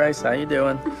 Hey, Bryce, how you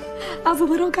doing? How's the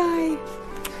little guy?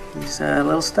 He's a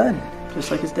little stud, just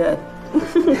like his dad.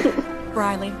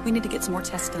 Riley, we need to get some more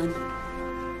tests done.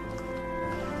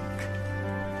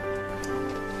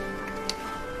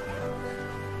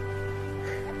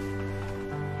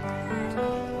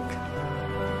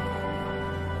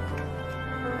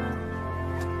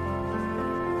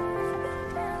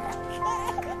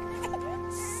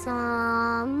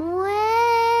 Somewhere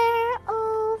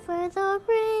over the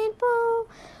rainbow,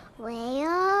 way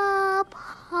up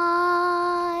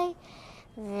high,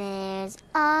 there's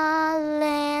a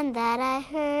land that I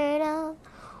heard of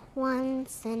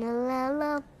once in a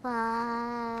lullaby.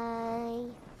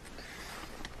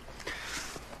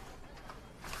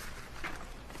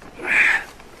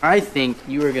 I think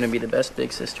you are going to be the best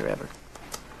big sister ever.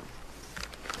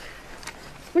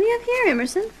 What do you have here,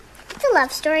 Emerson? It's a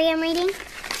love story I'm reading.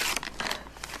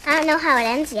 I don't know how it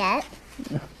ends yet.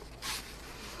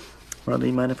 Well, do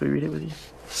you mind if we read it with you?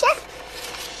 Sure.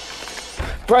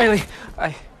 Briley,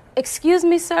 Excuse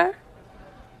me, sir?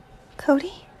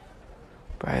 Cody?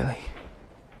 Briley.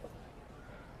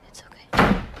 It's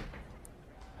okay.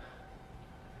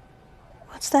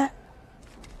 What's that?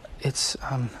 It's,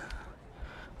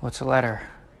 what's a letter?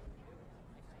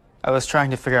 I was trying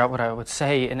to figure out what I would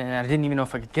say, and I didn't even know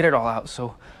if I could get it all out,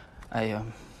 so I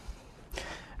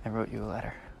wrote you a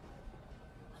letter.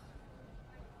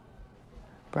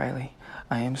 Briley,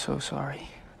 I am so sorry.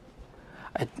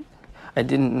 I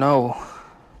didn't know.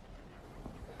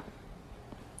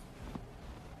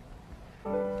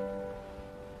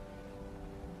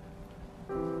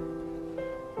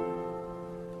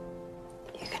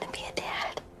 You're gonna be a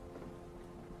dad.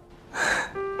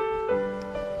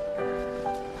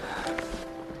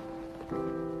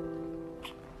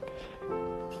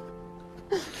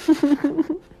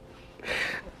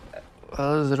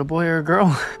 Well, is it a boy or a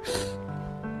girl?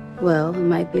 Well, it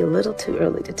might be a little too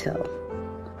early to tell,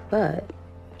 but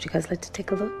would you guys like to take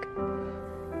a look?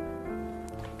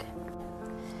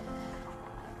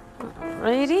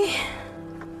 Alrighty.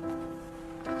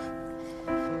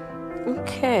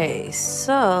 Okay,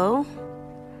 so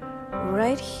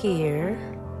right here,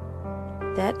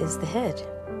 that is the head.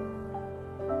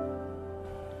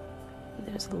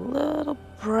 There's a little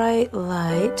bright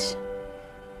light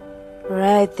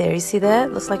right there. You see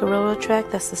that? Looks like a railroad track.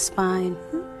 That's the spine.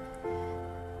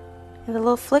 And a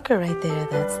little flicker right there.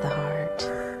 That's the heart.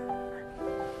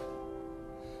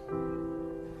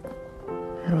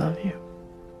 I love you.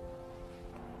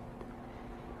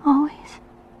 Always.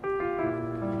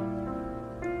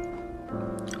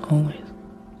 Always.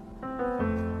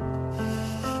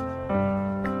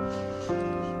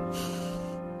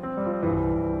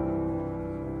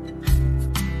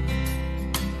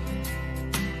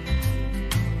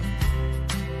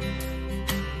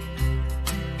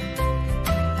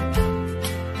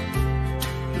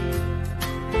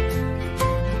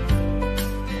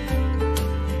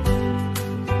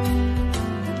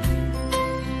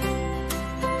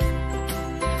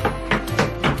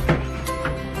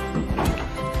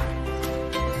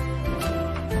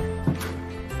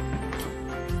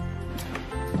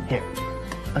 Here,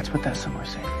 let's put that somewhere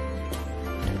safe.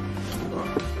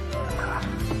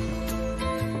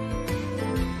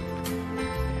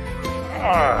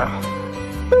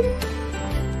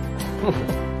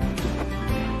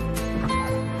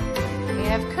 We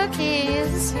have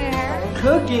cookies here.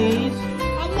 Cookies?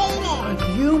 I made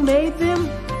it. You made them?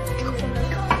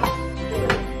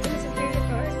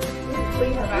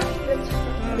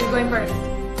 Who's going first?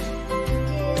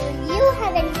 Do you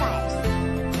have any fires?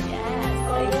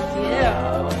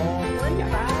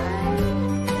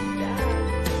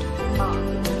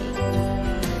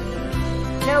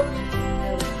 Nope.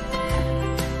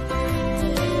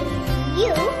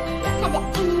 You